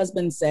your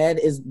husband said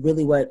is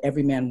really what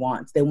every man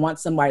wants. They want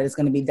somebody that's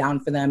going to be down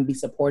for them, be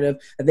supportive,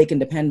 that they can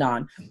depend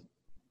on.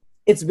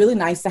 It's really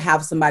nice to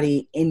have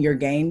somebody in your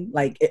game,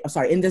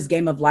 in this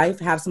game of life,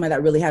 have somebody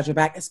that really has your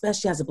back,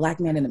 especially as a Black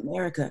man in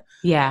America.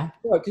 Yeah.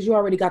 Because you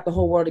already got the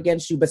whole world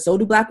against you, but so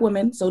do Black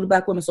women. So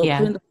yeah.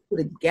 Putting the two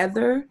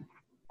together,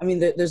 I mean,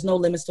 there's no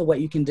limits to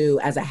what you can do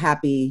as a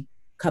happy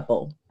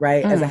couple,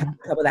 right? As a happy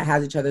couple that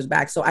has each other's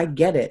back. So I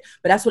get it,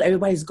 but that's what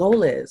everybody's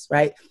goal is,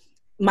 right?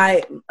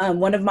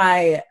 One of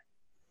my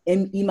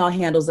email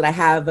handles that I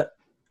have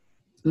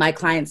my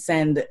clients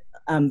send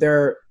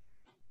their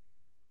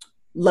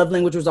love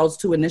language results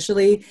to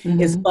initially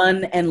is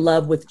fun and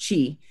love with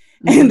chi.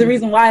 And the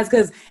reason why is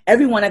because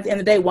everyone at the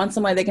end of the day wants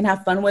somebody they can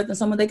have fun with and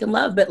someone they can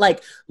love. But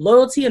like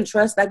loyalty and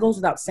trust, that goes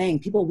without saying.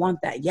 People want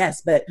that,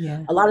 yes. But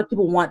a lot of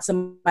people want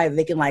somebody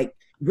they can like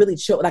really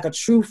chill, like a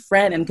true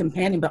friend and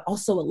companion, but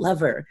also a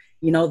lover,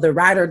 the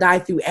ride or die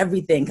through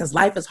everything, because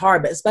life is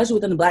hard. But especially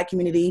within the Black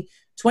community,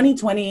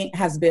 2020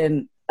 has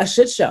been a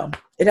shit show.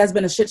 It has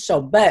been a shit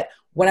show. But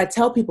what I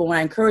tell people, when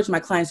I encourage my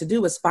clients to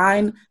do, is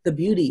find the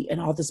beauty in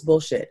all this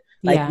bullshit.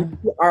 We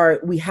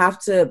have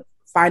to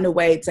find a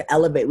way to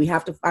elevate. We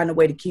have to find a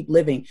way to keep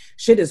living.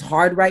 Shit is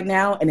hard right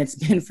now, and it's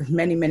been for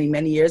many, many,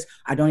 many years.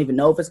 I don't even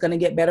know if it's going to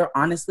get better,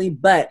 honestly,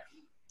 but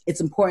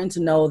it's important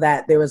to know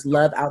that there is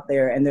love out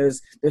there, and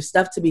there's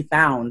stuff to be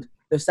found.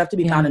 There's stuff to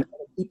be found in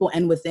other people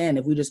and within,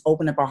 if we just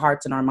open up our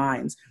hearts and our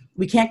minds.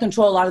 We can't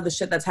control a lot of the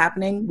shit that's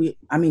happening.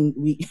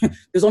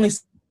 There's only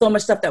so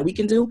much stuff that we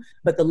can do,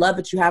 but the love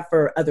that you have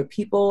for other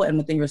people and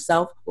within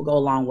yourself will go a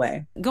long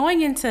way.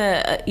 Going into,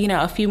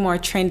 a few more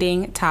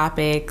trending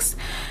topics,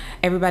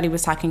 everybody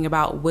was talking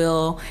about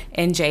Will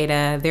and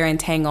Jada, their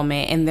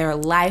entanglement and their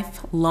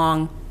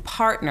lifelong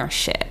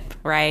partnership,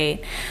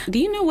 right? Do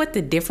you know what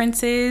the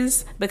difference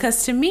is?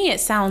 Because to me,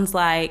 it sounds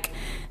like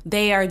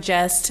they are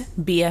just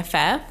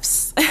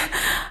BFFs.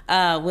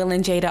 Will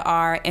and Jada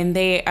are, and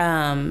they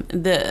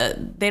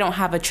don't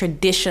have a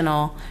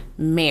traditional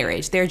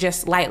marriage. They're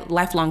just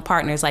lifelong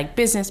partners, like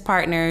business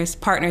partners,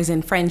 partners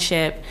in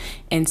friendship,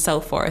 and so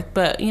forth.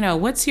 But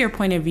what's your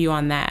point of view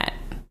on that?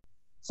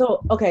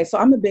 So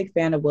I'm a big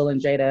fan of Will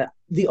and Jada.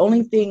 The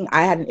only thing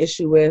I had an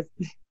issue with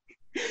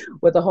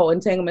the whole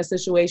entanglement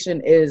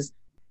situation is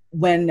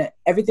when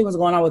everything was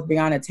going on with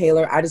Breonna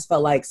Taylor, I just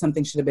felt like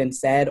something should have been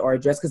said or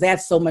addressed, because they had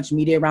so much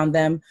media around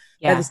them.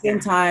 Yeah. But at the same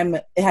time,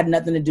 it had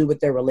nothing to do with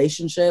their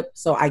relationship.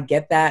 So I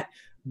get that.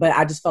 But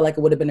I just felt like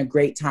it would have been a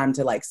great time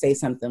to like say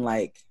something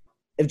like,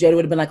 if Jada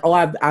would have been like, oh,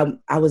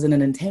 I was in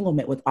an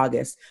entanglement with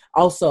August.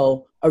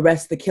 Also,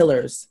 arrest the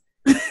killers.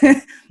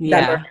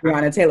 That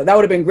Breonna Taylor. That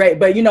would have been great.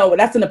 But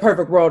that's in the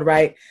perfect world,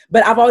 right?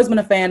 But I've always been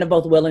a fan of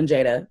both Will and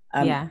Jada.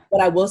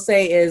 What I will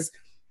say is,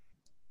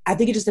 I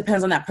think it just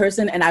depends on that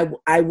person. And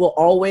I will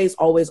always,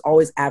 always,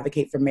 always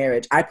advocate for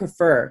marriage. I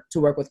prefer to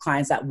work with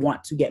clients that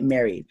want to get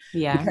married.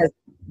 Yeah. Because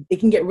it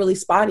can get really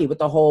spotty with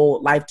the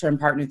whole life-term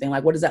partner thing.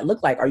 Like, what does that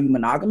look like? Are you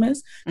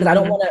monogamous? Because I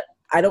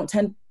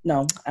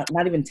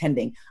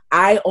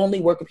only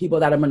work with people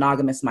that are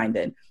monogamous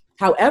minded.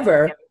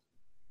 However,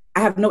 I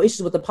have no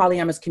issues with the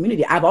polyamorous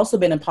community. I've also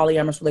been in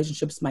polyamorous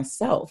relationships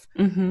myself.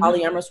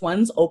 Polyamorous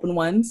ones, open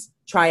ones,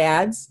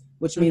 triads,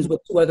 which means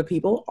with two other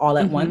people all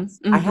at once.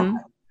 I have.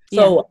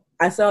 So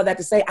I say all that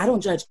to say, I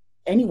don't judge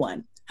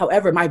anyone.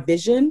 However, my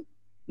vision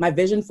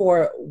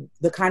for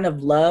the kind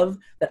of love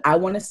that I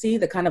want to see,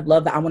 the kind of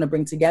love that I want to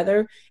bring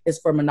together, is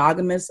for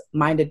monogamous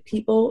minded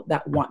people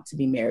that want to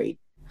be married.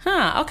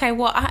 Okay.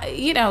 Well,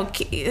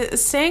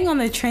 staying on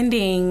the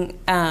trending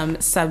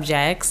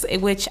subjects,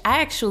 which I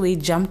actually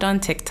jumped on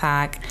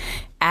TikTok,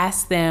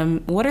 asked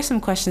them, what are some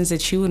questions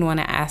that you would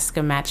want to ask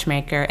a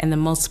matchmaker? And the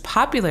most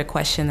popular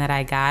question that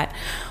I got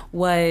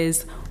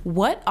was,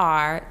 what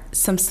are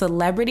some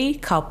celebrity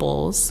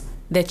couples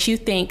that you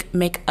think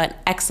make an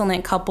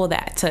excellent couple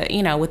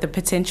with the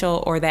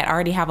potential, or that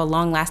already have a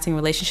long-lasting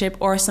relationship,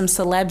 or some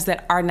celebs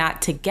that are not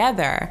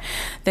together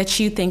that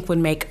you think would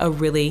make a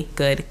really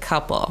good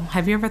couple?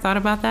 Have you ever thought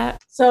about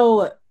that?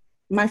 So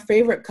my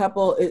favorite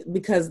couple,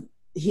 because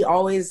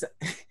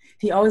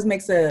he always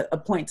makes a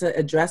point to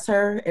address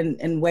her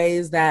in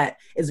ways that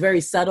is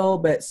very subtle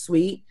but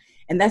sweet.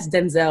 And that's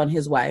Denzel and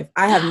his wife.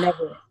 I have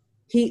never,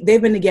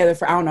 they've been together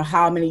for I don't know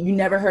how many. You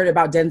never heard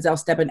about Denzel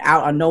stepping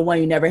out on no one.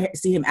 You never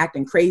see him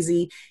acting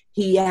crazy.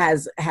 He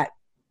has had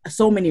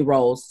so many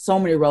roles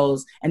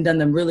and done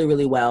them really,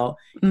 really well.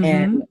 Mm-hmm.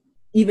 And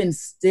even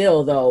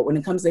still, though, when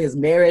it comes to his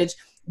marriage,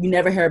 you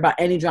never hear about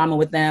any drama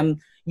with them.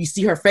 You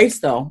see her face,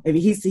 though.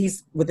 Maybe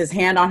he's with his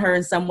hand on her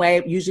in some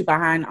way, usually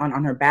behind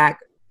on her back.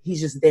 He's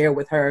just there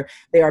with her.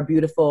 They are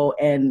beautiful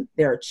and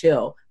they're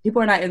chill.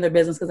 People are not in their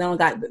business because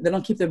they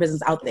don't keep their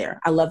business out there.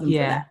 I love them for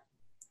that.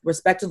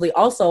 Respectively,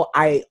 also,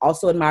 I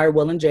also admire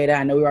Will and Jada.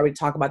 I know we already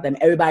talked about them.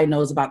 Everybody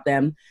knows about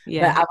them.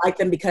 Yeah. But I like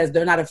them because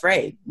they're not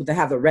afraid. They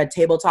have the red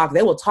table talk.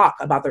 They will talk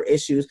about their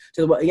issues.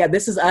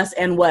 This is us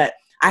and what?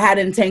 I had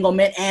an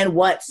entanglement and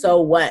what?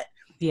 So what?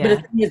 Yeah. But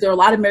the thing is, there are a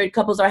lot of married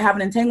couples that are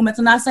having entanglements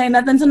and not saying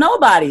nothing to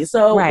nobody.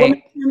 So what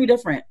makes me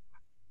different?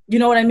 You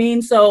know what I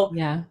mean? So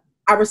yeah.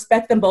 I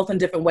respect them both in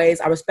different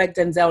ways. I respect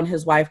Denzel and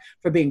his wife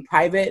for being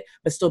private,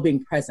 but still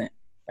being present,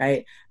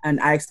 right? And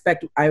I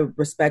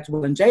respect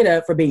Will and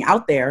Jada for being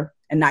out there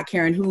and not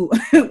caring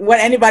what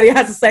anybody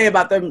has to say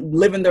about them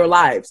living their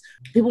lives.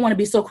 People want to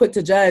be so quick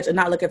to judge and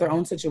not look at their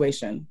own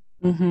situation.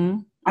 Mm-hmm.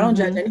 I don't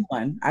judge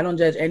anyone. I don't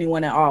judge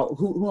anyone at all.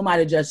 Who am I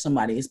to judge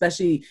somebody?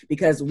 Especially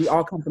because we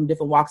all come from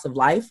different walks of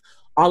life.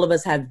 All of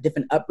us have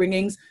different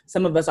upbringings.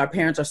 Some of us, our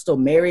parents are still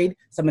married.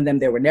 Some of them,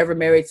 they were never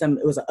married. Some,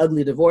 it was an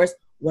ugly divorce.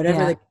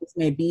 Whatever the case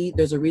may be,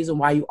 there's a reason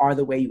why you are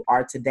the way you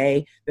are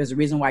today. There's a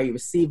reason why you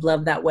receive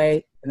love that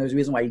way. And there's a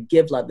reason why you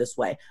give love this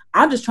way.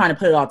 I'm just trying to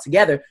put it all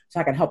together so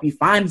I can help you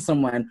find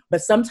someone.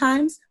 But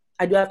sometimes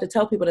I do have to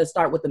tell people to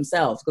start with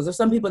themselves, because there's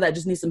some people that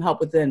just need some help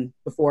within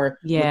before.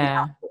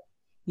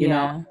 You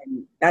know,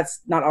 and that's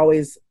not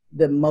always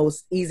the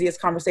most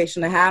easiest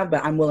conversation to have,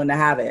 but I'm willing to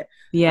have it.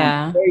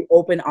 Yeah. I'm very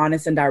open,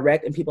 honest, and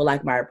direct, and people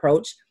like my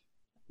approach.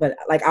 But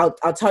like,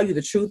 I'll tell you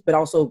the truth, but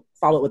also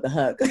follow it with a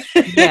hug.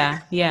 Yeah.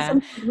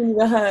 Sometimes we need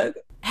a hug.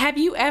 Have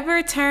you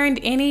ever turned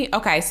any?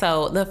 Okay,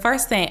 so the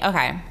first thing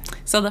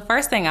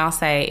I'll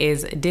say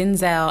is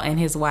Denzel and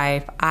his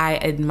wife. I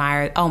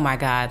admire. Oh my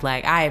God,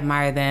 like I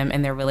admire them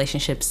and their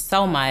relationship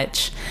so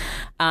much.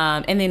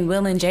 And then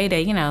Will and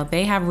Jada, you know,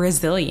 they have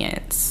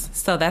resilience.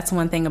 So that's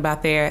one thing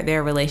about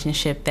their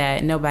relationship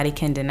that nobody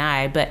can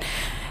deny. But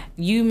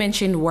you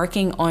mentioned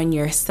working on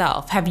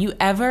yourself. Have you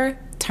ever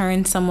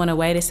turned someone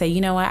away to say,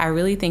 you know what, I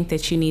really think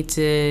that you need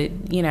to,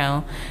 you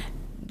know,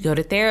 go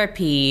to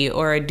therapy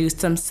or do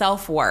some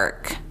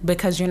self-work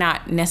because you're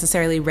not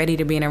necessarily ready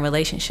to be in a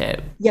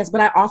relationship? Yes, but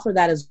I offer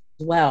that as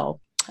well.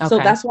 Okay. So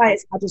that's why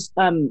it's not just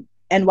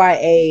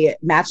NYA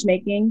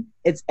matchmaking,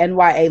 it's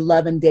NYA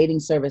love and dating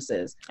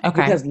services.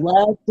 Okay. Because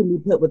love can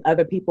be put with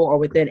other people or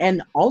within.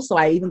 And also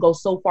I even go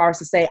so far as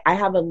to say, I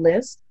have a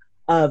list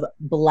of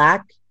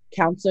Black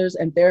counselors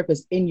and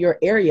therapists in your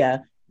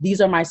area.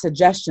 These are my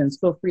suggestions.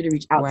 Feel free to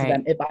reach out to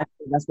them if I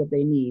think that's what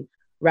they need.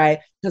 Right.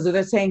 Because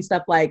they're saying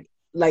stuff like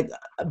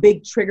a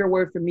big trigger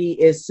word for me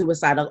is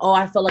suicide. Like, oh,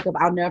 I feel like if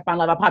I'll never find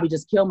love, I'll probably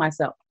just kill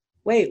myself.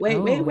 Wait a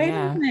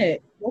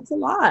minute. That's a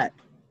lot.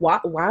 Why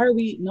are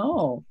we?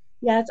 No.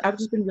 Yeah, I've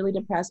just been really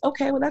depressed.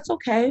 Okay, well, that's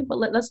okay. But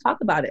let's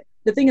talk about it.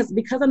 The thing is,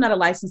 because I'm not a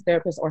licensed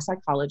therapist or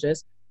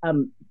psychologist,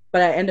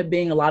 but I end up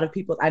being a lot of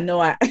people. I know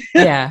I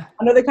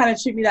know they kind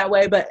of treat me that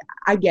way, but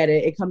I get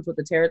it. It comes with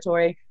the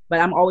territory. But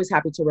I'm always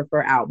happy to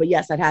refer out. But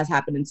yes, that has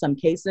happened in some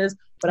cases.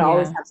 But I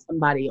always have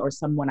somebody or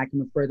someone I can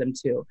refer them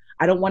to.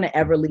 I don't want to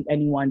ever leave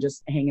anyone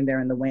just hanging there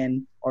in the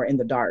wind or in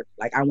the dark.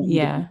 Like, I want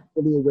you to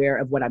be fully aware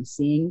of what I'm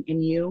seeing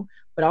in you,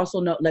 but also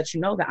let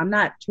you know that I'm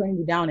not turning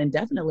you down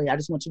indefinitely. I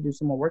just want you to do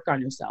some more work on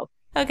yourself.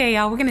 Okay,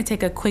 y'all, we're going to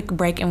take a quick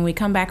break, and when we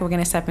come back, we're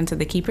going to step into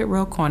the Keep It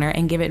Real corner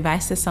and give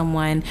advice to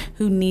someone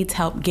who needs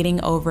help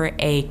getting over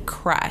a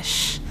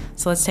crush.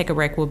 So let's take a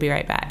break. We'll be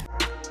right back.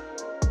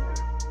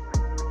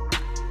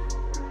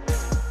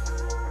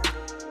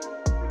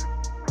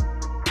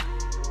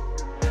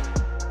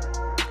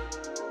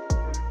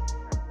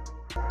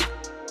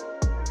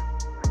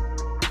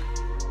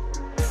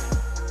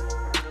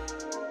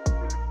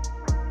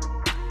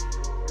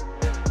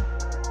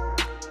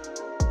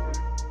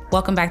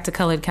 Welcome back to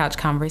Colored Couch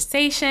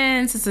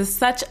Conversations. This is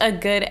such a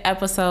good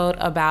episode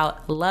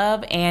about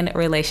love and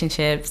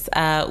relationships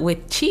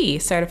with Chi,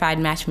 certified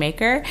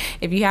matchmaker.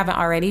 If you haven't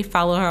already,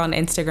 follow her on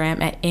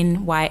Instagram at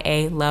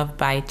NYA Love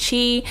by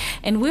Chi.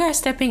 And we are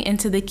stepping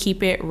into the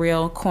Keep It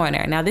Real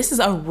corner. Now, this is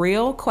a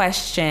real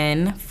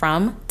question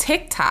from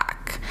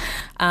TikTok.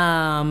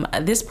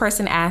 This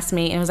person asked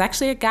me, and it was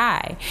actually a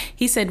guy.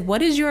 He said,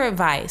 what is your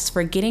advice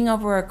for getting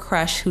over a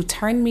crush who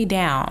turned me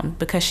down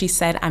because she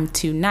said I'm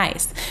too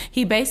nice?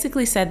 He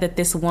basically said that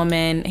this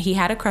woman, he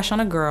had a crush on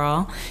a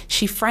girl.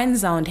 She friend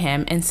zoned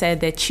him and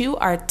said that you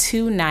are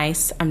too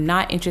nice. I'm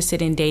not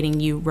interested in dating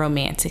you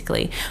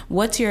romantically.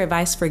 What's your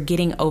advice for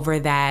getting over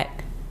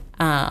that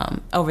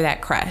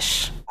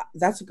crush?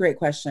 That's a great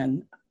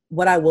question.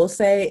 What I will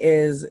say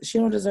is she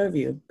don't deserve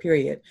you,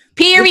 period.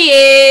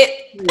 Period.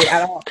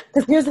 At all.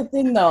 Because here's the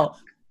thing, though.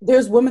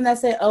 there's women that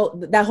say, oh,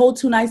 that whole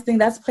too nice thing,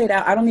 that's played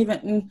out. I don't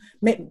even,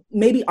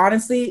 maybe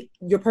honestly,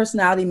 your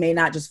personality may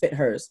not just fit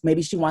hers.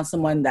 Maybe she wants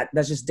someone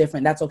that's just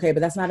different. That's okay. But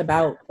that's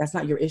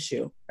not your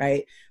issue,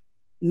 right?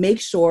 Make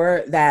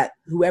sure that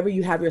whoever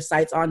you have your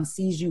sights on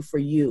sees you for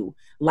you,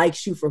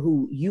 likes you for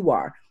who you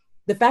are.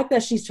 The fact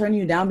that she's turning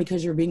you down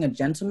because you're being a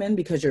gentleman,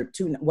 because you're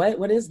too,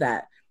 what is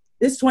that?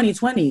 It's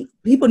 2020.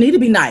 People need to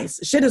be nice.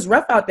 Shit is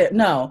rough out there.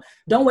 No,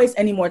 don't waste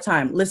any more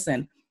time.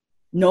 Listen,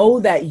 know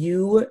that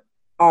you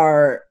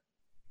are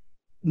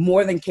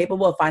more than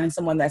capable of finding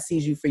someone that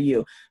sees you for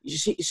you.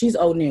 She's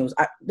old news.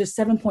 There's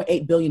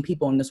 7.8 billion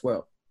people in this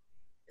world.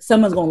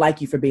 Someone's going to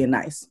like you for being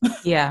nice.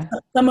 Yeah.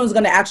 Someone's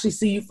going to actually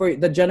see you for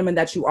the gentleman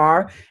that you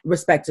are,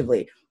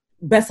 respectively.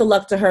 Best of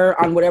luck to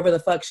her on whatever the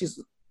fuck she's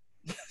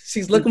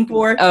looking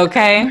for.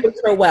 Okay.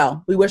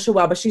 We wish her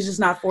well, but she's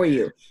just not for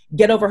you.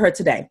 Get over her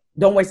today.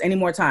 Don't waste any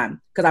more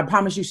time, because I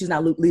promise you she's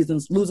not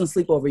losing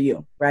sleep over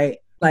you, right?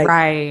 Like,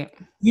 right.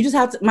 You just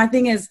have to, my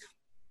thing is,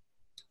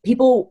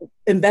 people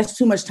invest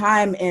too much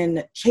time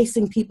in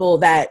chasing people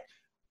that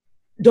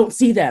don't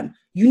see them.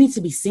 You need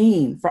to be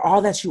seen for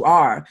all that you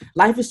are.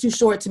 Life is too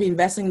short to be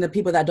investing in the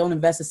people that don't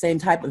invest the same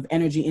type of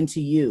energy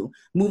into you.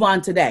 Move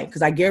on today,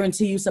 because I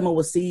guarantee you someone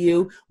will see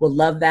you, will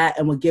love that,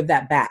 and will give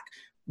that back.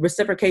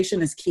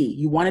 Reciprocation is key.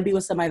 You want to be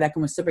with somebody that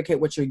can reciprocate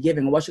what you're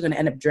giving, or what you're going to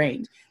end up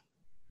drained.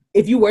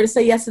 If you were to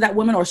say yes to that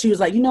woman, or she was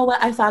like, you know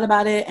what, I thought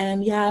about it,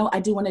 and yeah, I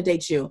do want to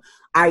date you,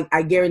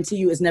 I guarantee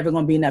you it's never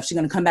going to be enough. She's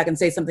going to come back and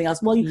say something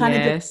else. Well, you kind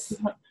of did.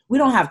 We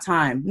don't have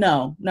time.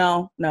 No.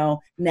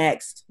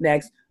 Next.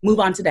 Move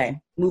on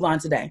today.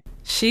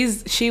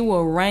 She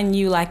will run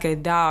you like a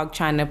dog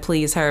trying to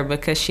please her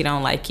because she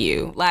don't like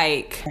you.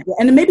 Like,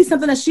 and it may be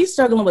something that she's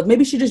struggling with.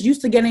 Maybe she's just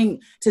used to dealing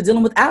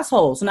with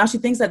assholes. So now she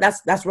thinks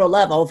that's real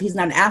love. Oh, if he's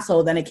not an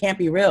asshole, then it can't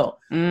be real.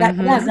 Mm-hmm. That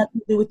has nothing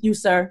to do with you,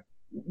 sir.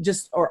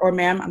 Just, or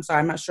ma'am, I'm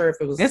sorry. I'm not sure if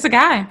it was. It's a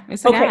guy. Guy.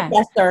 Yes,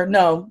 sir.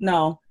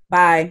 No.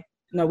 Bye.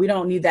 No, we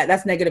don't need that.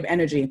 That's negative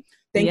energy.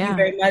 Thank you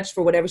very much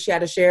for whatever she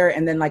had to share.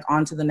 And then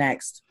on to the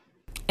next.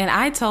 And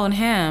I told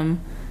him,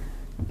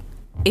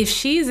 if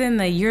she's in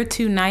the you're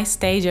too nice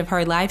stage of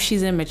her life,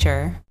 she's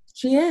immature.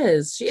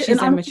 She's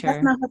immature.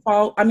 That's not her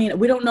fault. I mean,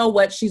 we don't know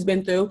what she's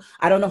been through.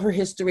 I don't know her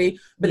history,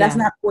 but that's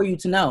not for you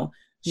to know.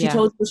 She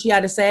told you what she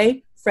had to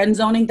say. Friend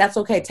zoning, that's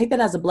okay. Take that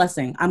as a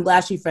blessing. I'm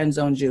glad she friend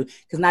zoned you,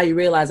 because now you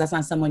realize that's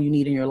not someone you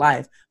need in your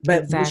life.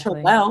 But wish her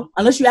well,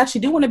 unless you actually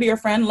do want to be her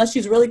friend, unless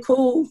she's really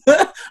cool,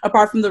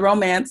 apart from the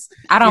romance.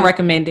 I don't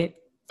recommend it.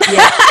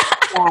 Yeah,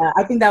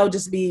 I think that would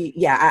just be,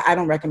 I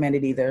don't recommend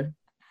it either.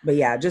 But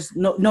just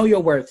know your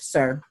worth,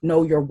 sir.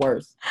 Know your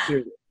worth,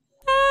 period.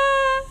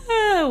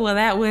 Well,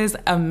 that was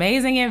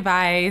amazing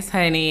advice,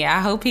 honey. I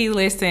hope he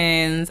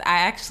listens.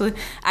 I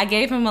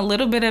gave him a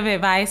little bit of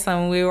advice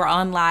when we were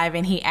on live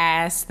and he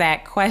asked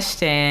that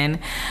question.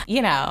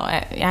 You know,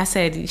 I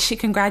said,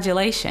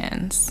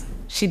 congratulations.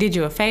 She did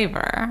you a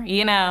favor,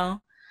 you know.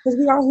 Because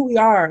we are who we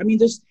are. I mean,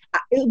 it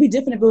would be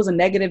different if it was a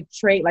negative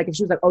trait. Like if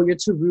she was like, oh, you're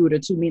too rude or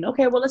too mean.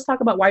 Okay, well, let's talk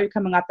about why you're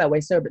coming off that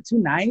way, sir. But too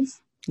nice?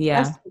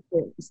 Yeah.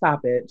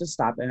 Stop it. Just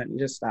stop it, honey.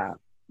 Just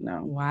stop.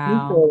 No.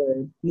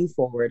 Wow. Move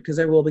forward. Because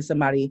there will be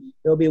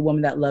a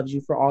woman that loves you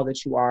for all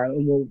that you are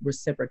and will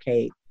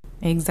reciprocate.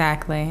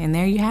 Exactly. And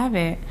there you have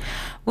it.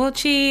 Well,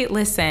 Chi,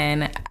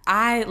 listen,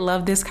 I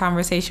love this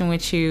conversation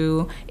with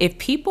you. If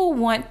people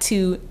want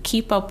to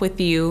keep up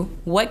with you,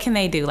 what can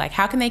they do? Like,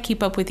 how can they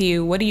keep up with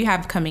you? What do you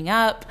have coming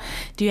up?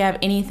 Do you have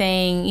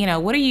anything,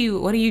 what are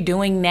you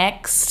doing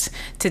next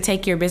to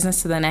take your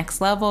business to the next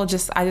level?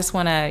 I just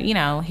want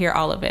to, hear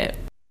all of it.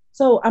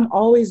 So I'm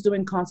always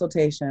doing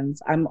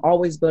consultations. I'm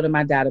always building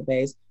my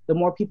database. The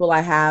more people I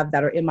have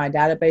that are in my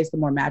database, the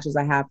more matches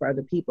I have for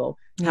other people.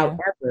 Yeah.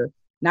 However,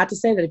 not to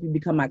say that if you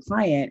become my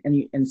client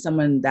and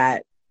someone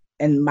that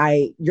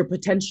your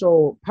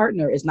potential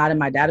partner is not in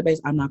my database,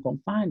 I'm not going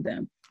to find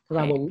them,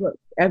 because I will look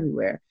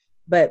everywhere.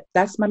 But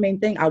that's my main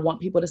thing. I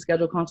want people to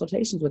schedule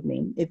consultations with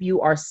me. If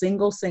you are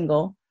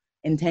single,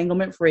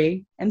 entanglement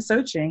free, and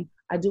searching,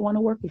 I do want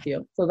to work with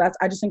you. So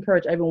I just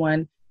encourage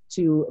everyone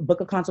to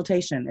book a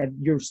consultation if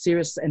you're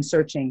serious and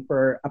searching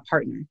for a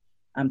partner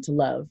to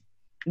love,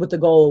 with the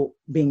goal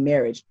being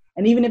marriage.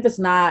 And even if it's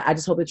not, I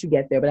just hope that you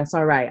get there, but that's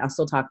all right. I'll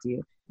still talk to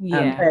you.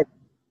 Yeah.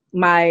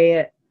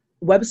 My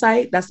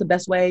website, that's the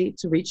best way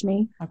to reach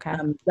me. Okay.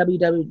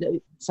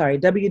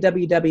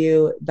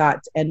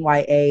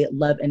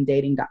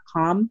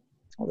 www.nyaloveanddating.com.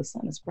 Oh, the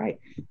sun is bright.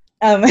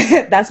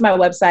 That's my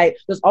website.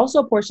 There's also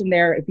a portion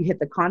there, if you hit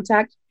the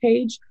contact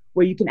page,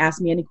 where you can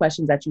ask me any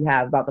questions that you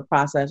have about the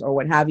process or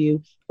what have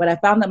you. But I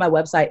found that my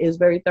website is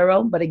very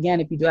thorough. But again,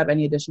 if you do have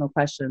any additional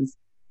questions,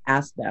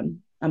 ask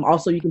them.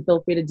 Also, you can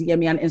feel free to DM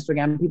me on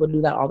Instagram. People do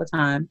that all the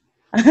time.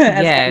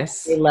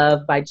 Yes. They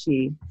love by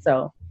Chi.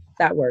 So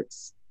that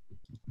works.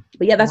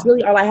 But that's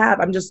really all I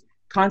have. I'm just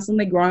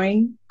constantly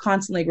growing.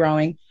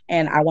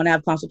 And I want to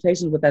have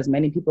consultations with as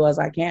many people as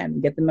I can,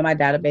 get them in my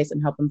database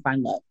and help them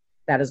find love.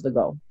 That is the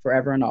goal,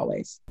 forever and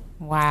always.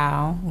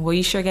 Wow. Well,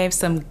 you sure gave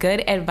some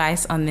good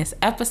advice on this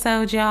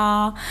episode,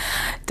 y'all.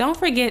 Don't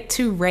forget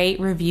to rate,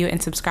 review,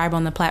 and subscribe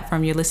on the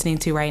platform you're listening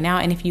to right now.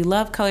 And if you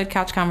love Colored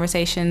Couch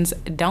Conversations,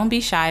 don't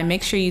be shy.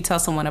 Make sure you tell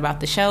someone about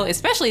the show,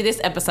 especially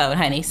this episode,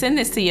 honey. Send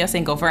this to your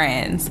single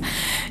friends.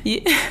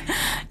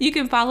 You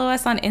can follow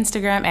us on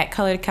Instagram at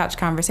Colored Couch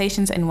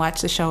Conversations and watch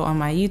the show on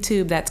my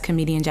YouTube. That's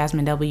comedian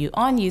Jasmine W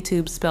on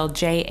YouTube, spelled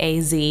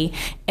JAZMYN.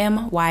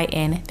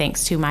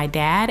 Thanks to my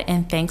dad,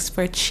 and thanks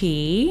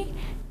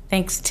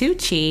to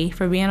Chi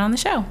for being on the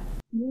show.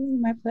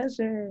 My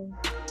pleasure.